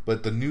by.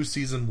 But the new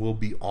season will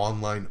be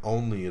online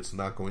only. It's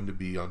not going to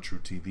be on True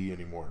TV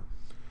anymore.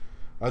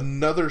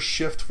 Another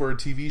shift for a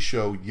TV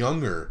show,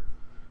 Younger,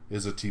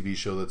 is a TV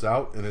show that's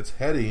out. And it's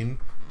heading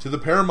to the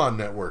Paramount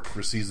Network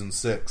for Season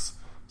 6.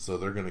 So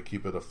they're going to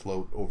keep it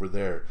afloat over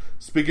there.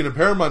 Speaking of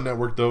Paramount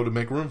Network, though, to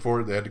make room for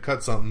it, they had to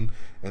cut something,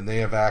 and they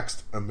have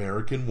axed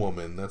American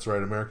Woman. That's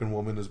right, American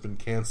Woman has been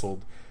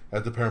canceled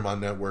at the Paramount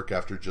Network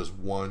after just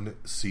 1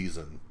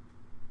 season.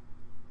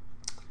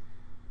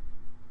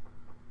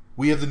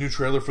 We have the new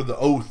trailer for The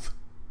Oath.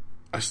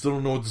 I still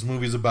don't know what this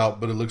movie's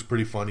about, but it looks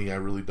pretty funny. I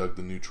really dug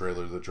the new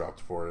trailer that dropped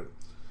for it.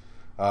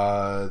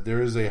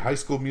 There is a High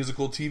School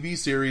Musical TV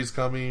series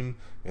coming,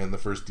 and the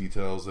first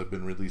details have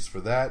been released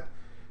for that.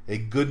 A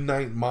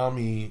Goodnight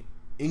Mommy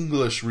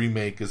English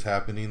remake is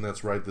happening.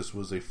 That's right, this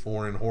was a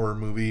foreign horror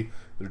movie.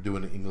 They're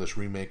doing an English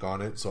remake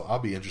on it, so I'll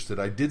be interested.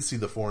 I did see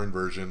the foreign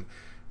version.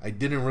 I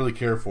didn't really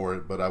care for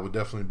it, but I would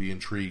definitely be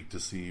intrigued to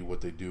see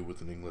what they do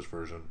with an English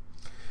version.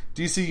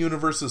 DC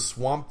Universe's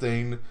Swamp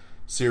Thing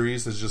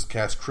series has just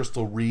cast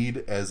Crystal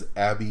Reed as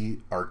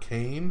Abby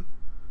Arcane.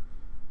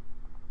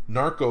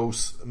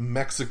 Narcos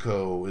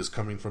Mexico is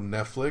coming from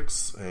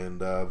Netflix, and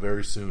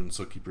very soon,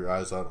 so keep your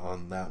eyes out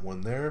on that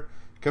one there.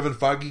 Kevin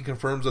Feige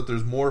confirms that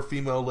there's more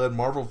female-led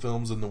Marvel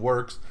films in the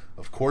works.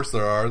 Of course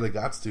there are. They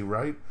got to,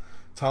 right?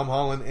 Tom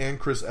Holland and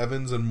Chris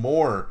Evans and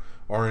more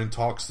are in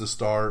talks to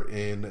star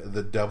in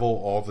The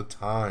Devil All the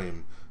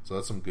Time. So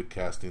that's some good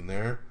casting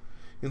there.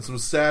 In some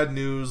sad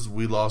news,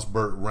 we lost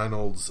Burt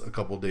Reynolds a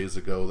couple days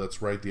ago.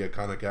 That's right, the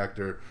iconic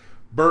actor.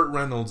 Burt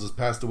Reynolds has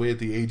passed away at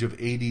the age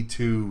of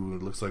 82.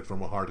 It looks like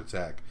from a heart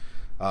attack.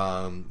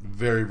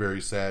 Very, very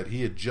sad.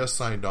 He had just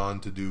signed on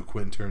to do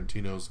Quentin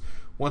Tarantino's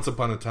Once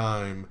Upon a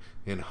Time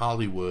in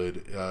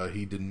Hollywood.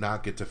 He did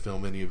not get to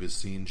film any of his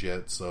scenes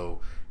yet,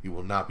 so he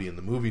will not be in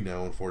the movie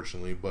now,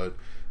 unfortunately. But,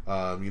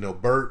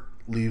 Burt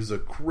leaves a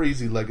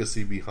crazy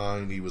legacy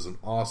behind. He was an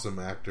awesome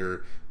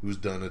actor who's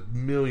done a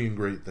million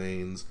great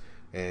things,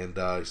 and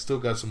he's still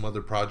got some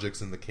other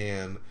projects in the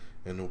can,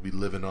 and will be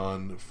living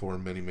on for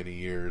many, many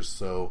years.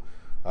 So,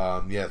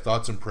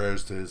 thoughts and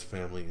prayers to his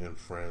family and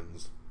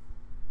friends.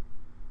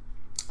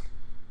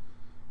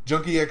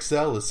 Junkie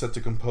XL is set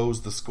to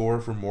compose the score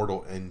for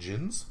Mortal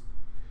Engines.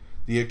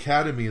 The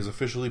Academy has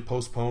officially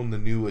postponed the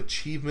new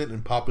Achievement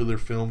in Popular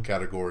Film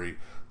category.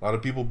 A lot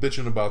of people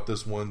bitching about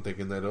this one,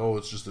 thinking that,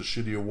 it's just a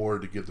shitty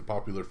award to give to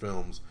popular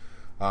films.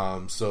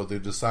 So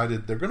they've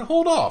decided they're going to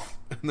hold off,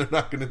 and they're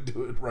not going to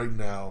do it right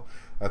now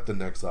at the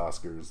next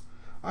Oscars.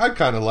 I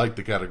kind of like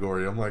the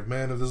category. I'm like,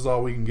 man, if this is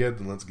all we can get,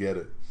 then let's get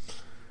it.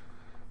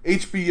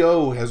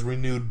 HBO has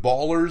renewed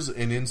Ballers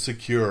and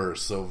Insecure,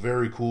 so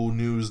very cool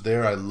news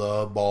there. I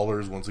love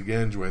Ballers. Once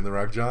again, Dwayne The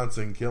Rock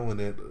Johnson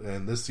killing it,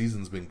 and this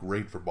season's been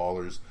great for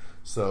Ballers,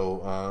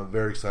 so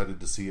very excited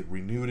to see it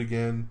renewed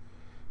again.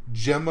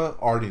 Gemma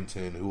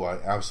Arterton, who I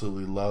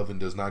absolutely love and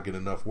does not get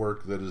enough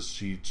work that is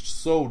she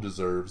so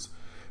deserves,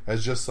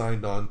 has just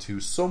signed on to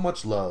So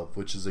Much Love,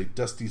 which is a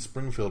Dusty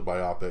Springfield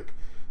biopic,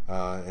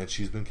 and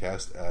she's been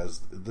cast as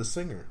the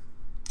singer.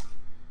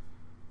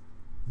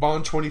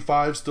 Bond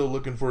 25 still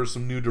looking for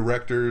some new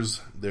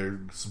directors. They're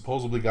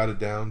supposedly got it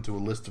down to a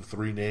list of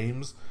 3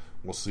 names.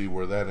 We'll see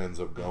where that ends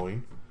up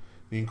going.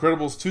 The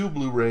Incredibles 2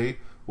 Blu-ray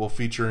will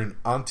feature an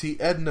Auntie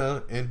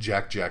Edna and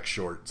Jack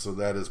Short, so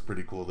that is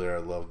pretty cool there.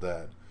 I love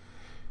that.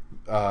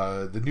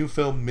 The new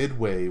film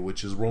Midway,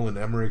 which is Roland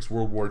Emmerich's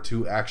World War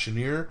II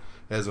actioneer,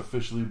 has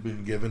officially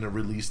been given a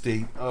release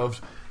date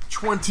of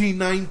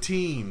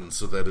 2019,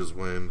 so that is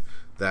when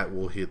that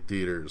will hit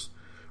theaters.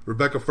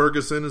 Rebecca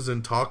Ferguson is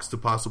in talks to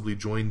possibly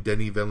join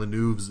Denis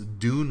Villeneuve's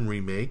Dune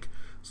remake,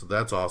 so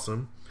that's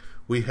awesome.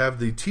 We have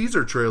the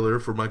teaser trailer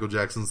for Michael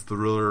Jackson's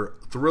Thriller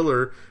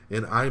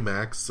in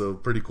IMAX, so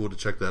pretty cool to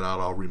check that out.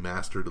 All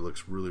remastered. It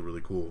looks really, really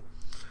cool.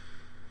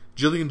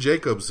 Gillian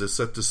Jacobs is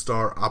set to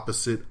star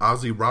opposite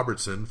Ozzy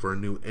Robertson for a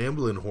new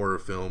Amblin horror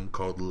film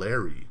called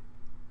Larry.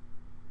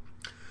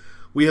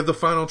 We have the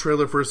final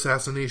trailer for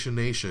Assassination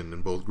Nation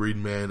in both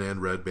Green Man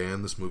and Red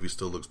Band. This movie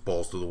still looks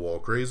balls to the wall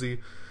crazy.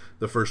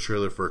 The first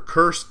trailer for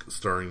Kursk,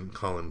 starring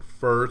Colin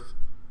Firth.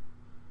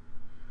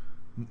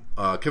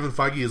 Kevin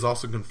Feige has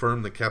also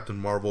confirmed that Captain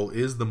Marvel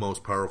is the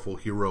most powerful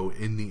hero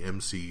in the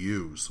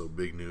MCU, so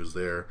big news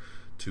there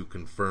to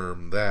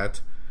confirm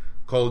that.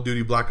 Call of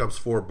Duty Black Ops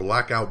 4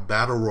 Blackout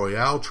Battle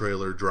Royale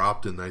trailer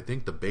dropped, and I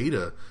think the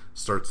beta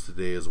starts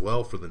today as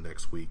well for the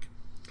next week.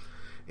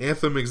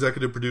 Anthem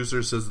executive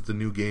producer says that the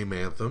new game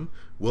Anthem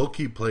will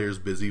keep players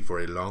busy for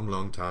a long,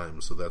 long time,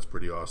 so that's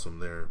pretty awesome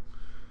there.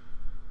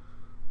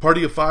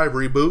 Party of 5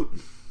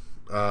 reboot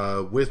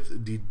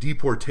with the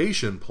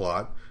deportation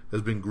plot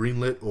has been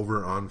greenlit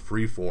over on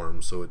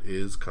Freeform, so it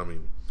is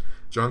coming.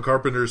 John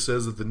Carpenter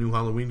says that the new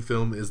Halloween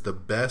film is the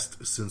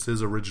best since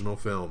his original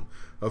film.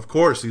 Of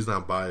course, he's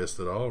not biased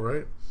at all,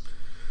 right?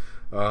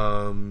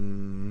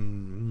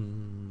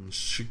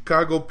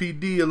 Chicago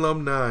PD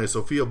alumni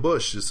Sophia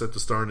Bush is set to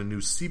star in a new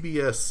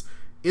CBS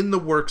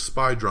in-the-works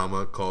spy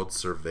drama called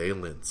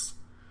Surveillance.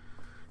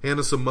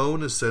 Hannah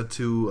Simone is set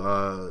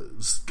to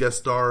guest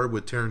star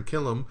with Taran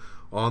Killam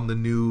on the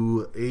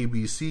new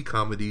ABC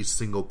comedy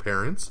Single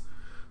Parents.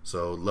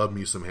 So, love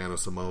me some Hannah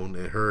Simone,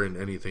 and her in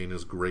anything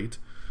is great.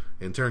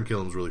 And Taran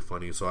Killam's really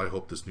funny, so I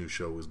hope this new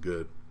show is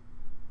good.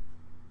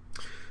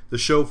 The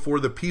show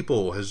For the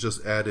People has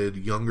just added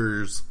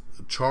Younger's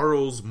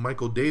Charles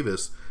Michael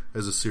Davis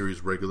as a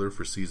series regular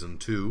for Season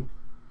 2.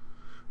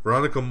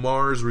 Veronica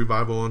Mars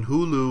revival on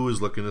Hulu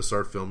is looking to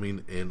start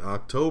filming in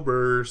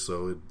October,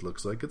 so it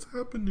looks like it's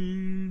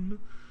happening.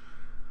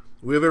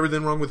 We have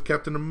everything wrong with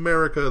Captain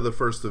America, the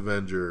First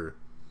Avenger.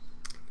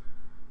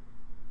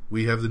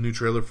 We have the new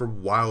trailer for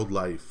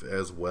Wildlife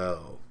as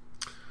well.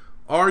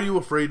 Are You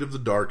Afraid of the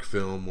Dark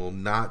film will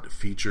not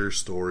feature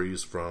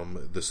stories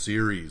from the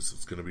series.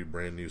 It's going to be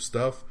brand new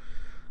stuff.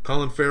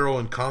 Colin Farrell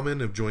and Common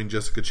have joined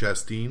Jessica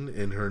Chastain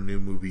in her new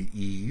movie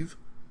Eve.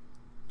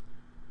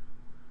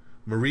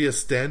 Maria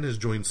Sten has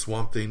joined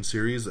Swamp Thing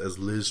series as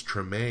Liz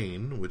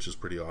Tremaine, which is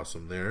pretty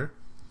awesome there.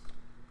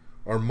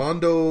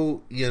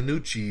 Armando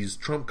Iannucci's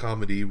Trump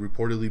comedy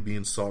reportedly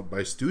being sought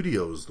by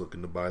studios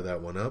looking to buy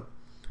that one up.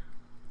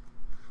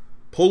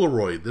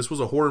 Polaroid. This was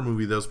a horror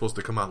movie that was supposed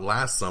to come out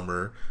last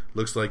summer.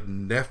 Looks like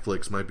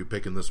Netflix might be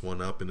picking this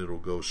one up and it'll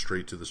go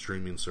straight to the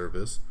streaming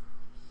service.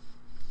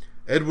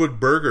 Edward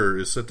Berger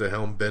is set to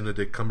helm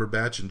Benedict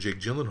Cumberbatch and Jake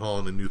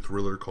Gyllenhaal in a new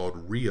thriller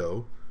called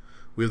Rio.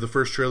 We have the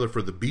first trailer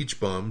for The Beach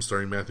Bum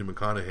starring Matthew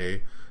McConaughey,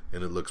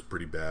 and it looks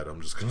pretty bad.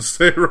 I'm just going to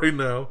say it right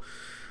now.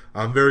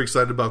 I'm very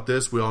excited about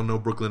this. We all know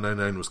Brooklyn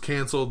Nine-Nine was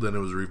canceled, then it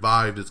was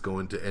revived. It's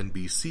going to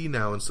NBC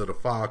now instead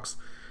of Fox.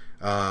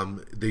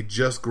 They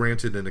just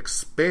granted an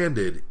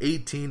expanded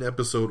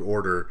 18-episode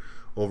order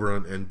over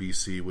on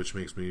NBC, which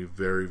makes me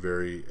very,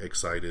 very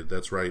excited.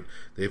 That's right.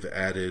 They've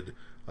added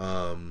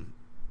 5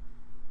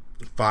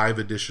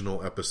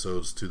 additional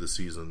episodes to the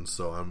season,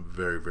 so I'm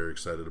very, very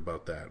excited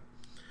about that.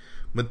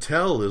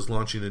 Mattel is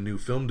launching a new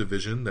film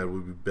division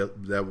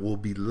that will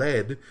be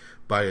led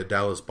by a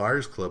Dallas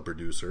Buyers Club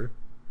producer.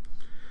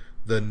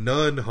 The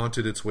Nun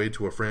haunted its way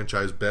to a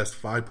franchise best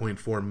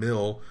 5.4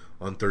 mil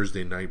on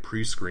Thursday night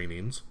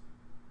pre-screenings.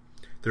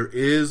 There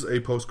is a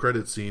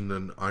post-credit scene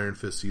in Iron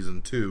Fist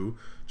Season 2,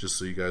 just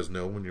so you guys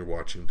know when you're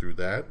watching through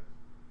that.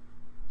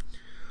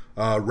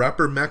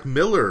 Rapper Mac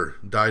Miller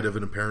died of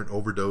an apparent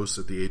overdose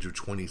at the age of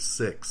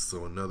 26,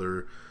 so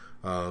another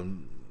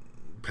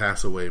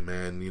pass away,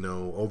 man. You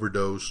know,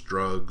 overdose,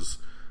 drugs,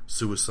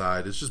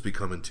 suicide, it's just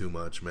becoming too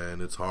much, man.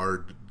 It's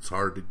hard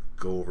to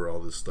go over all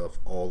this stuff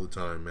all the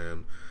time,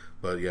 man.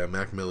 But yeah,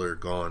 Mac Miller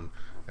gone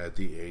at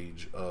the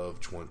age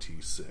of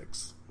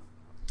 26.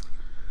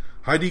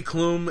 Heidi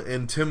Klum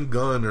and Tim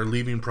Gunn are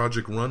leaving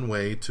Project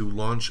Runway to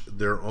launch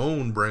their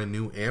own brand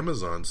new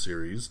Amazon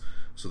series,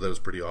 so that is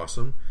pretty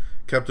awesome.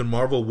 Captain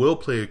Marvel will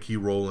play a key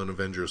role in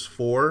Avengers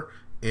 4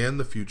 and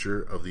the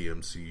future of the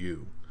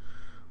MCU.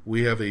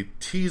 We have a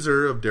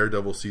teaser of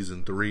Daredevil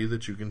Season 3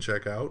 that you can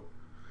check out.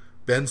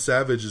 Ben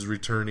Savage is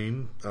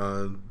returning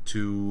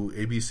to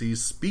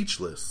ABC's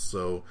Speechless,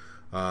 so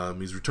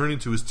he's returning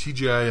to his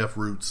TGIF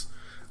roots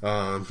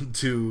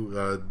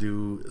to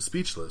do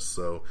Speechless.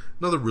 So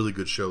another really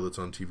good show that's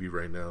on TV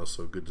right now,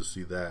 so good to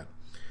see that.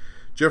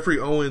 Jeffrey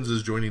Owens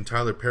is joining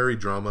Tyler Perry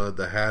drama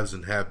The Haves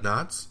and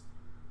Have-Nots.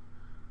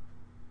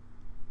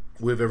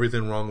 We have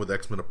Everything Wrong with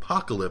X-Men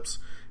Apocalypse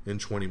in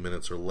 20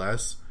 minutes or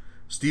less.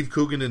 Steve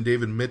Coogan and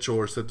David Mitchell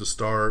are set to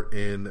star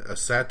in a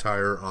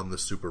satire on the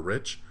super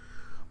rich.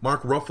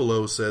 Mark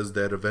Ruffalo says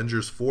that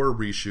Avengers 4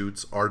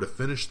 reshoots are to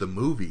finish the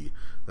movie.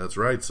 That's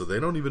right, so they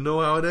don't even know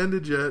how it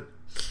ended yet.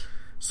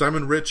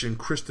 Simon Rich and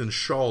Kristen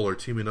Schaal are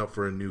teaming up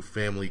for a new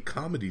family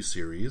comedy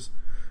series.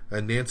 A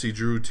Nancy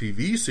Drew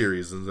TV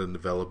series is in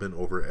development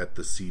over at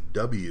the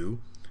CW.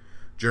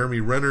 Jeremy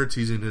Renner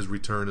teasing his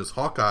return as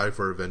Hawkeye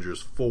for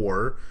Avengers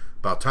 4.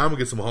 About time we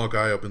get some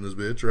Hawkeye up in this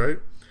bitch, right?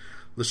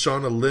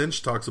 Lashana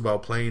Lynch talks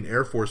about playing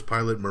Air Force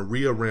pilot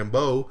Maria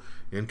Rambeau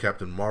in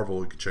Captain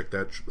Marvel. You can check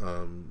that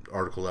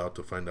article out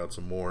to find out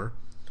some more.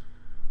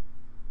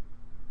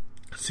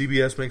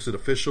 CBS makes it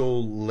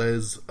official.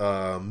 Leslie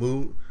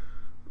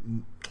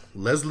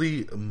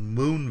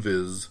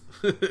Moonves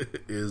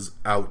is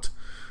out.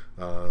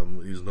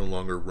 He's no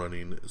longer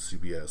running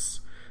CBS.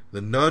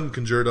 The Nun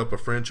conjured up a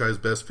franchise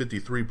best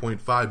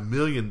 $53.5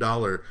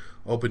 million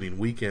opening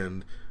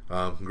weekend.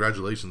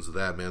 Congratulations to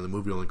that, man. The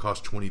movie only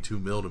cost $22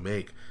 million to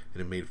make,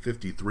 and it made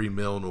 $53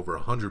 million and over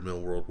 $100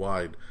 million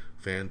worldwide.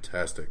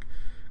 Fantastic.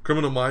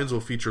 Criminal Minds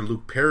will feature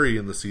Luke Perry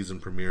in the season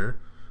premiere,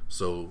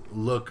 so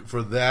look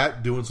for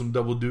that, doing some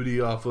double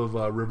duty off of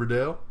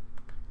Riverdale.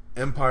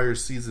 Empire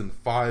Season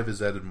 5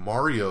 has added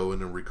Mario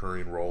in a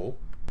recurring role.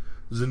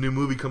 There's a new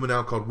movie coming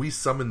out called We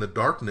Summon the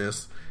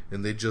Darkness,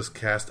 and they just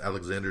cast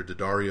Alexander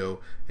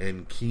Daddario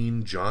and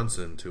Keen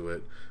Johnson to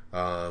it.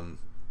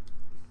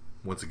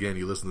 Once again,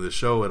 you listen to the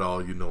show at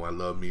all, you know I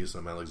love me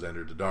some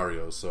Alexander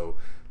Daddario, so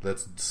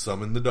let's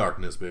summon the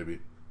darkness, baby.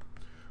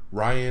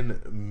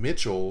 Ryan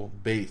Mitchell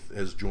Baith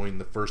has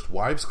joined the First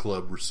Wives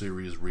Club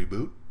series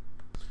reboot.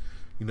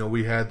 You know,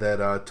 we had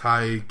that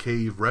Thai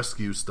cave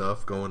rescue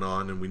stuff going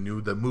on, and we knew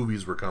that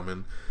movies were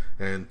coming,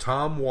 and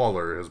Tom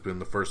Waller has been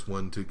the first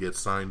one to get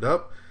signed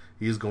up.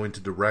 He is going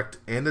to direct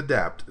and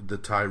adapt the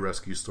Thai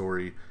rescue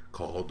story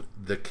called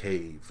The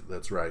Cave.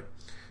 That's right.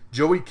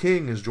 Joey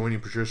King is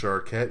joining Patricia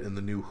Arquette in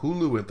the new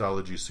Hulu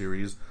anthology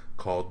series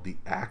called The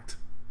Act.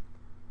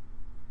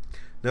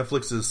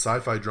 Netflix's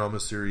sci-fi drama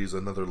series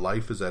Another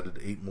Life has added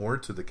 8 more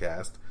to the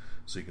cast,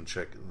 so you can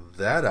check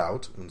that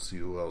out and see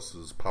who else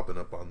is popping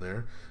up on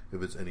there,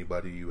 if it's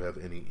anybody you have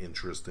any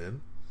interest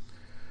in.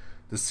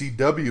 The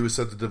CW is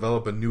set to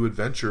develop a new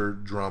adventure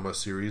drama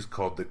series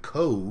called The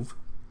Cove.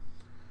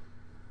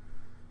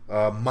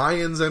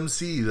 Mayans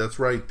MC, that's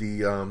right,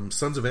 the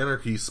Sons of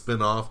Anarchy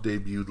spin-off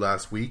debuted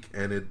last week,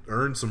 and it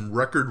earned some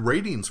record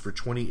ratings for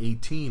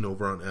 2018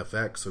 over on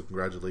FX, so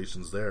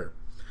congratulations there.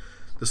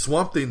 The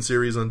Swamp Thing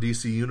series on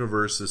DC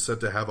Universe is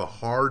set to have a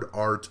hard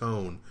R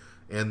tone,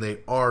 and they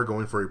are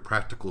going for a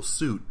practical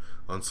suit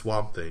on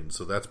Swamp Thing,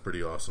 so that's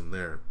pretty awesome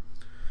there.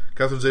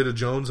 Catherine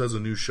Zeta-Jones has a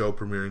new show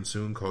premiering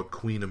soon called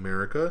Queen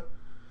America.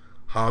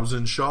 Hobbs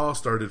and Shaw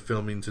started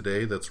filming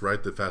today. That's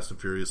right, the Fast and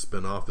Furious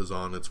spinoff is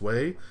on its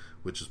way,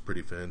 which is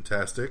pretty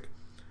fantastic.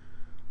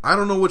 I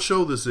don't know what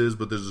show this is,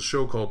 but there's a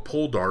show called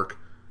Poldark,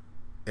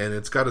 and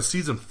it's got a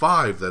season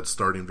 5 that's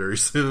starting very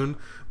soon,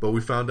 but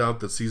we found out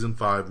that season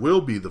 5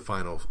 will be the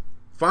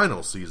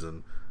final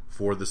season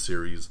for the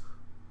series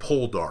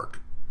Poldark.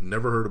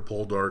 Never heard of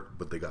Poldark,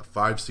 but they got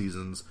 5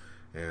 seasons,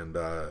 and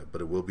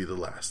but it will be the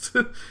last.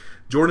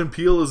 Jordan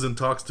Peele is in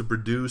talks to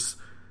produce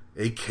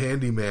a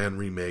Candyman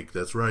remake.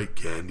 That's right,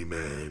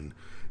 Candyman.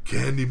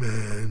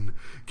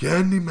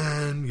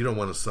 You don't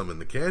want to summon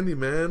the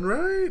Candyman,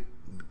 right?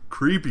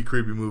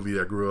 Creepy movie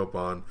I grew up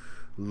on.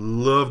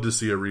 Love to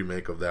see a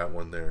remake of that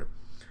one there.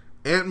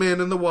 Ant-Man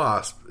and the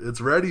Wasp.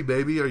 It's ready,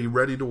 baby. Are you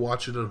ready to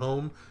watch it at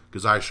home?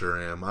 Because I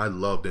sure am. I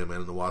loved Ant-Man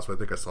and the Wasp. I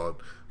think I saw it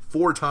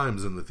 4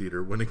 times in the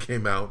theater when it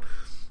came out.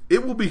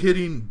 It will be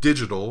hitting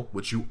digital,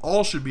 which you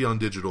all should be on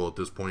digital at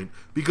this point,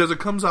 because it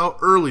comes out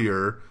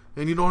earlier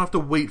and you don't have to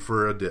wait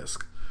for a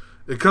disc.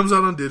 It comes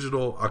out on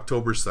digital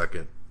October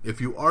 2nd. If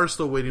you are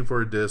still waiting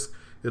for a disc,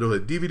 it'll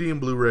hit DVD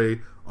and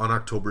Blu-ray on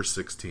October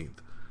 16th.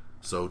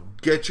 So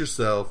get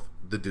yourself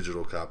the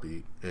digital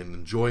copy and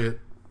enjoy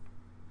it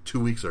 2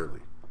 weeks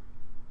early.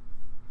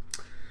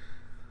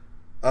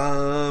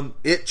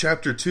 It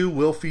Chapter 2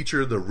 will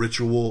feature the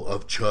Ritual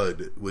of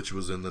Chud, which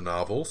was in the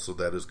novel, so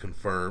that is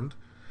confirmed.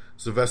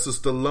 Sylvester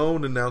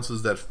Stallone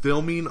announces that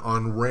filming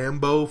on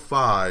Rambo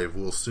 5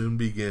 will soon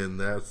begin.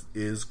 That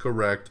is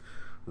correct.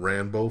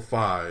 Rambo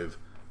 5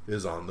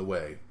 is on the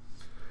way.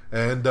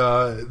 And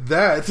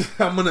that,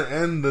 I'm going to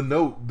end the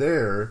note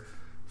there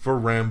for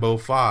Rambo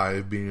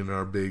 5 being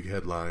our big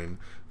headline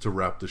to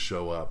wrap the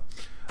show up.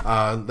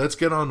 Let's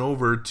get on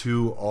over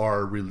to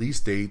our release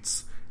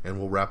dates, and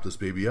we'll wrap this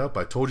baby up.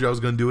 I told you I was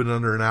going to do it in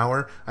under an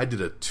hour. I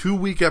did a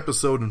 2-week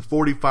episode in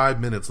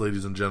 45 minutes,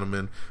 ladies and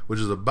gentlemen,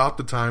 which is about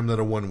the time that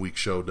a 1-week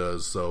show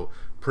does. So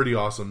pretty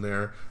awesome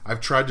there.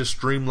 I've tried to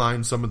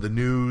streamline some of the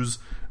news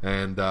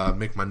and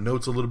make my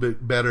notes a little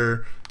bit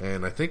better,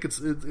 and I think it's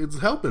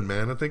helping,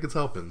 man. I think it's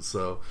helping.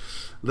 So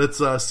let's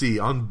see.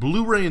 On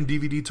Blu-ray and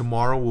DVD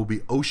tomorrow will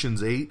be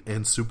Ocean's 8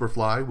 and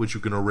Superfly, which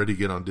you can already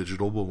get on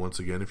digital, but once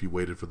again, if you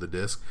waited for the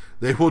disc,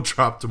 they will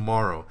drop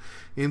tomorrow.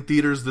 In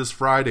theaters this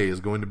Friday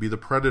is going to be The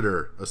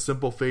Predator, A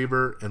Simple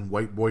Favor, and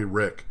White Boy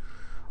Rick.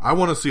 I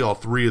want to see all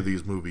 3 of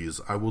these movies.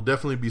 I will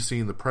definitely be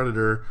seeing The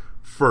Predator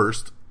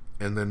first,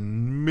 and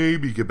then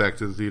maybe get back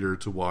to the theater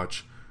to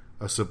watch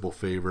A Simple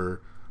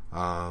Favor.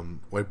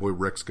 White Boy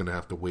Rick's going to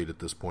have to wait at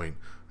this point.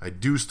 I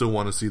do still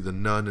want to see The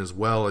Nun as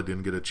well. I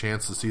didn't get a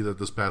chance to see that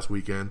this past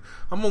weekend.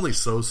 I'm only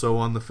so-so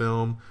on the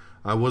film.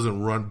 I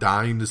wasn't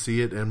dying to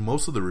see it, and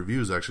most of the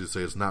reviews actually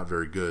say it's not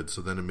very good,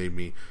 so then it made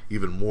me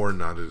even more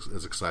not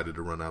as excited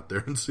to run out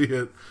there and see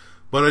it.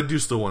 But I do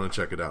still want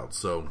to check it out,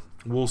 so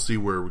we'll see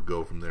where we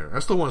go from there. I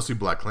still want to see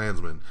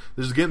BlacKkKlansman.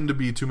 There's getting to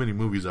be too many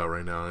movies out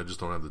right now, and I just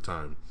don't have the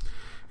time.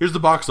 Here's the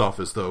box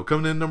office, though.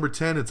 Coming in number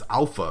 10, it's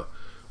Alpha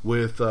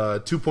with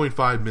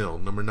 2.5 mil.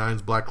 Number 9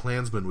 is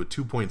BlacKkKlansman with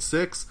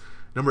 2.6.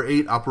 Number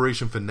 8,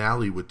 Operation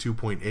Finale with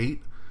 2.8.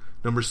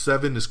 Number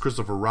 7 is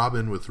Christopher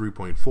Robin with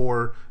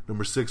 3.4.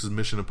 Number 6 is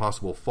Mission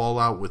Impossible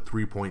Fallout with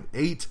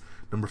 3.8.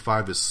 Number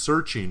 5 is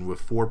Searching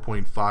with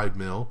 4.5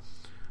 mil.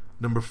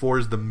 Number 4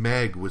 is The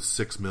Meg with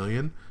 6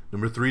 million.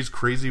 Number 3 is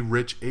Crazy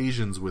Rich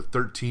Asians with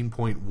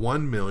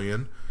 13.1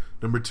 million.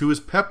 Number 2 is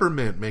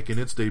Peppermint making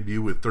its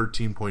debut with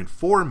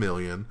 13.4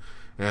 million.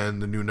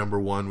 And the new number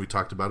 1 we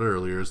talked about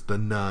earlier is The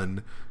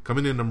Nun,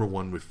 coming in number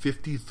 1 with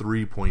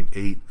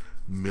 $53.8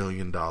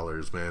 million.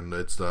 Man,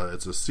 it's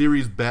a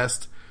series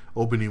best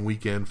opening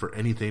weekend for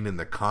anything in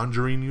the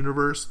Conjuring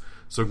universe.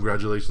 So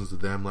congratulations to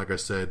them. Like I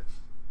said,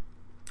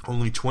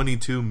 only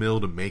 22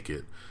 mil to make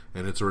it,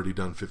 and it's already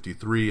done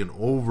 53 and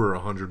over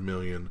 100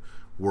 million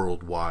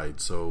worldwide.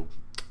 So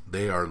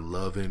they are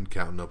loving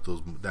counting up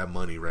that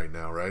money right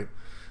now, right?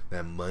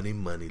 That money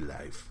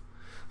life.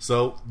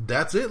 So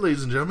that's it,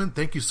 ladies and gentlemen.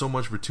 Thank you so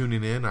much for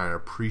tuning in. I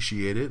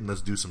appreciate it. And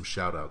let's do some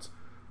shout outs.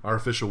 Our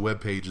official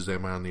webpage is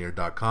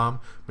amiontheair.com.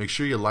 Make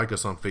sure you like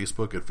us on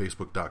Facebook at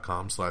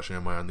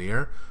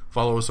facebook.com/amiontheair.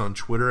 Follow us on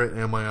Twitter at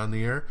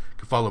amiontheair. You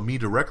can follow me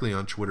directly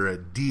on Twitter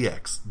at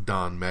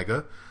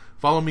DXDonMega.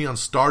 Follow me on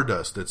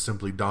Stardust at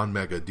simply Don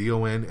Mega,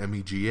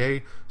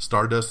 DONMEGA.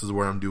 Stardust is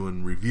where I'm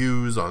doing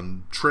reviews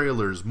on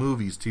trailers,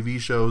 movies, TV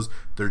shows.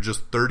 They're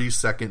just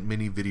 30-second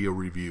mini video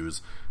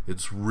reviews.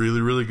 It's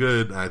really, really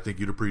good. I think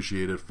you'd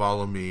appreciate it.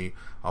 Follow me.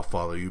 I'll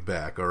follow you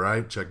back, all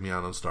right? Check me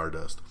out on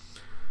Stardust.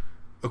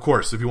 Of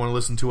course, if you want to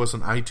listen to us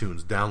on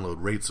iTunes, download,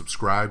 rate,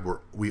 subscribe.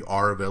 We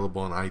are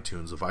available on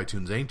iTunes. If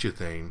iTunes ain't your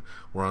thing,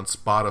 we're on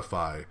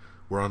Spotify.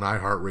 We're on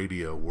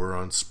iHeartRadio. We're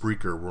on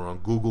Spreaker. We're on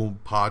Google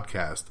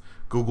Podcast,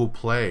 Google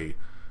Play.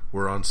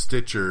 We're on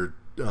Stitcher,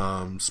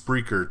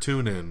 Spreaker,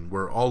 TuneIn.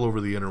 We're all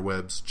over the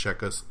interwebs.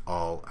 Check us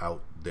all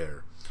out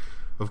there.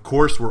 Of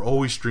course, we're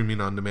always streaming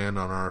on demand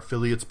on our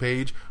affiliates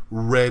page,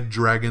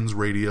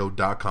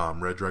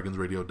 reddragonsradio.com,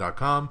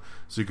 reddragonsradio.com,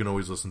 so you can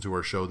always listen to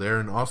our show there.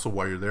 And also,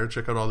 while you're there,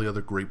 check out all the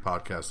other great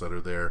podcasts that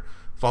are there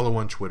follow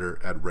on Twitter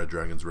at Red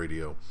Dragons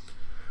Radio.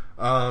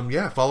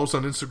 Follow us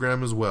on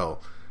Instagram as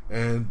well.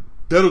 And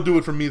that'll do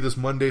it for me this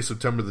Monday,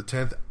 September the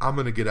 10th. I'm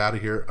going to get out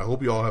of here. I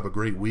hope you all have a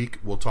great week.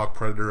 We'll talk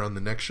Predator on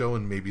the next show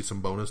and maybe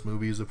some bonus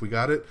movies if we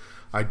got it.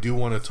 I do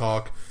want to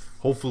talk,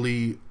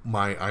 hopefully,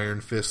 my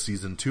Iron Fist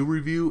Season 2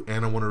 review,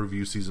 and I want to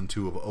review Season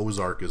 2 of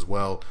Ozark as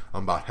well.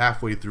 I'm about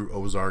halfway through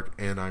Ozark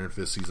and Iron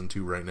Fist Season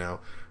 2 right now.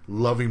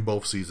 Loving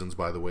both seasons,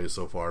 by the way,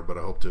 so far, but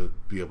I hope to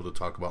be able to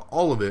talk about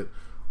all of it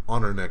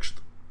on our next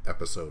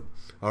episode.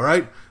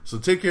 Alright? So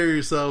take care of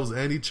yourselves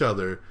and each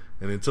other,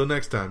 and until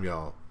next time,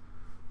 y'all.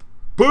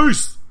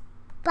 Peace!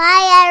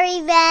 Bye,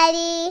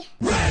 everybody.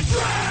 Red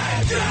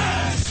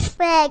Dragons!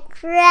 Red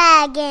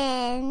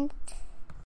Dragons.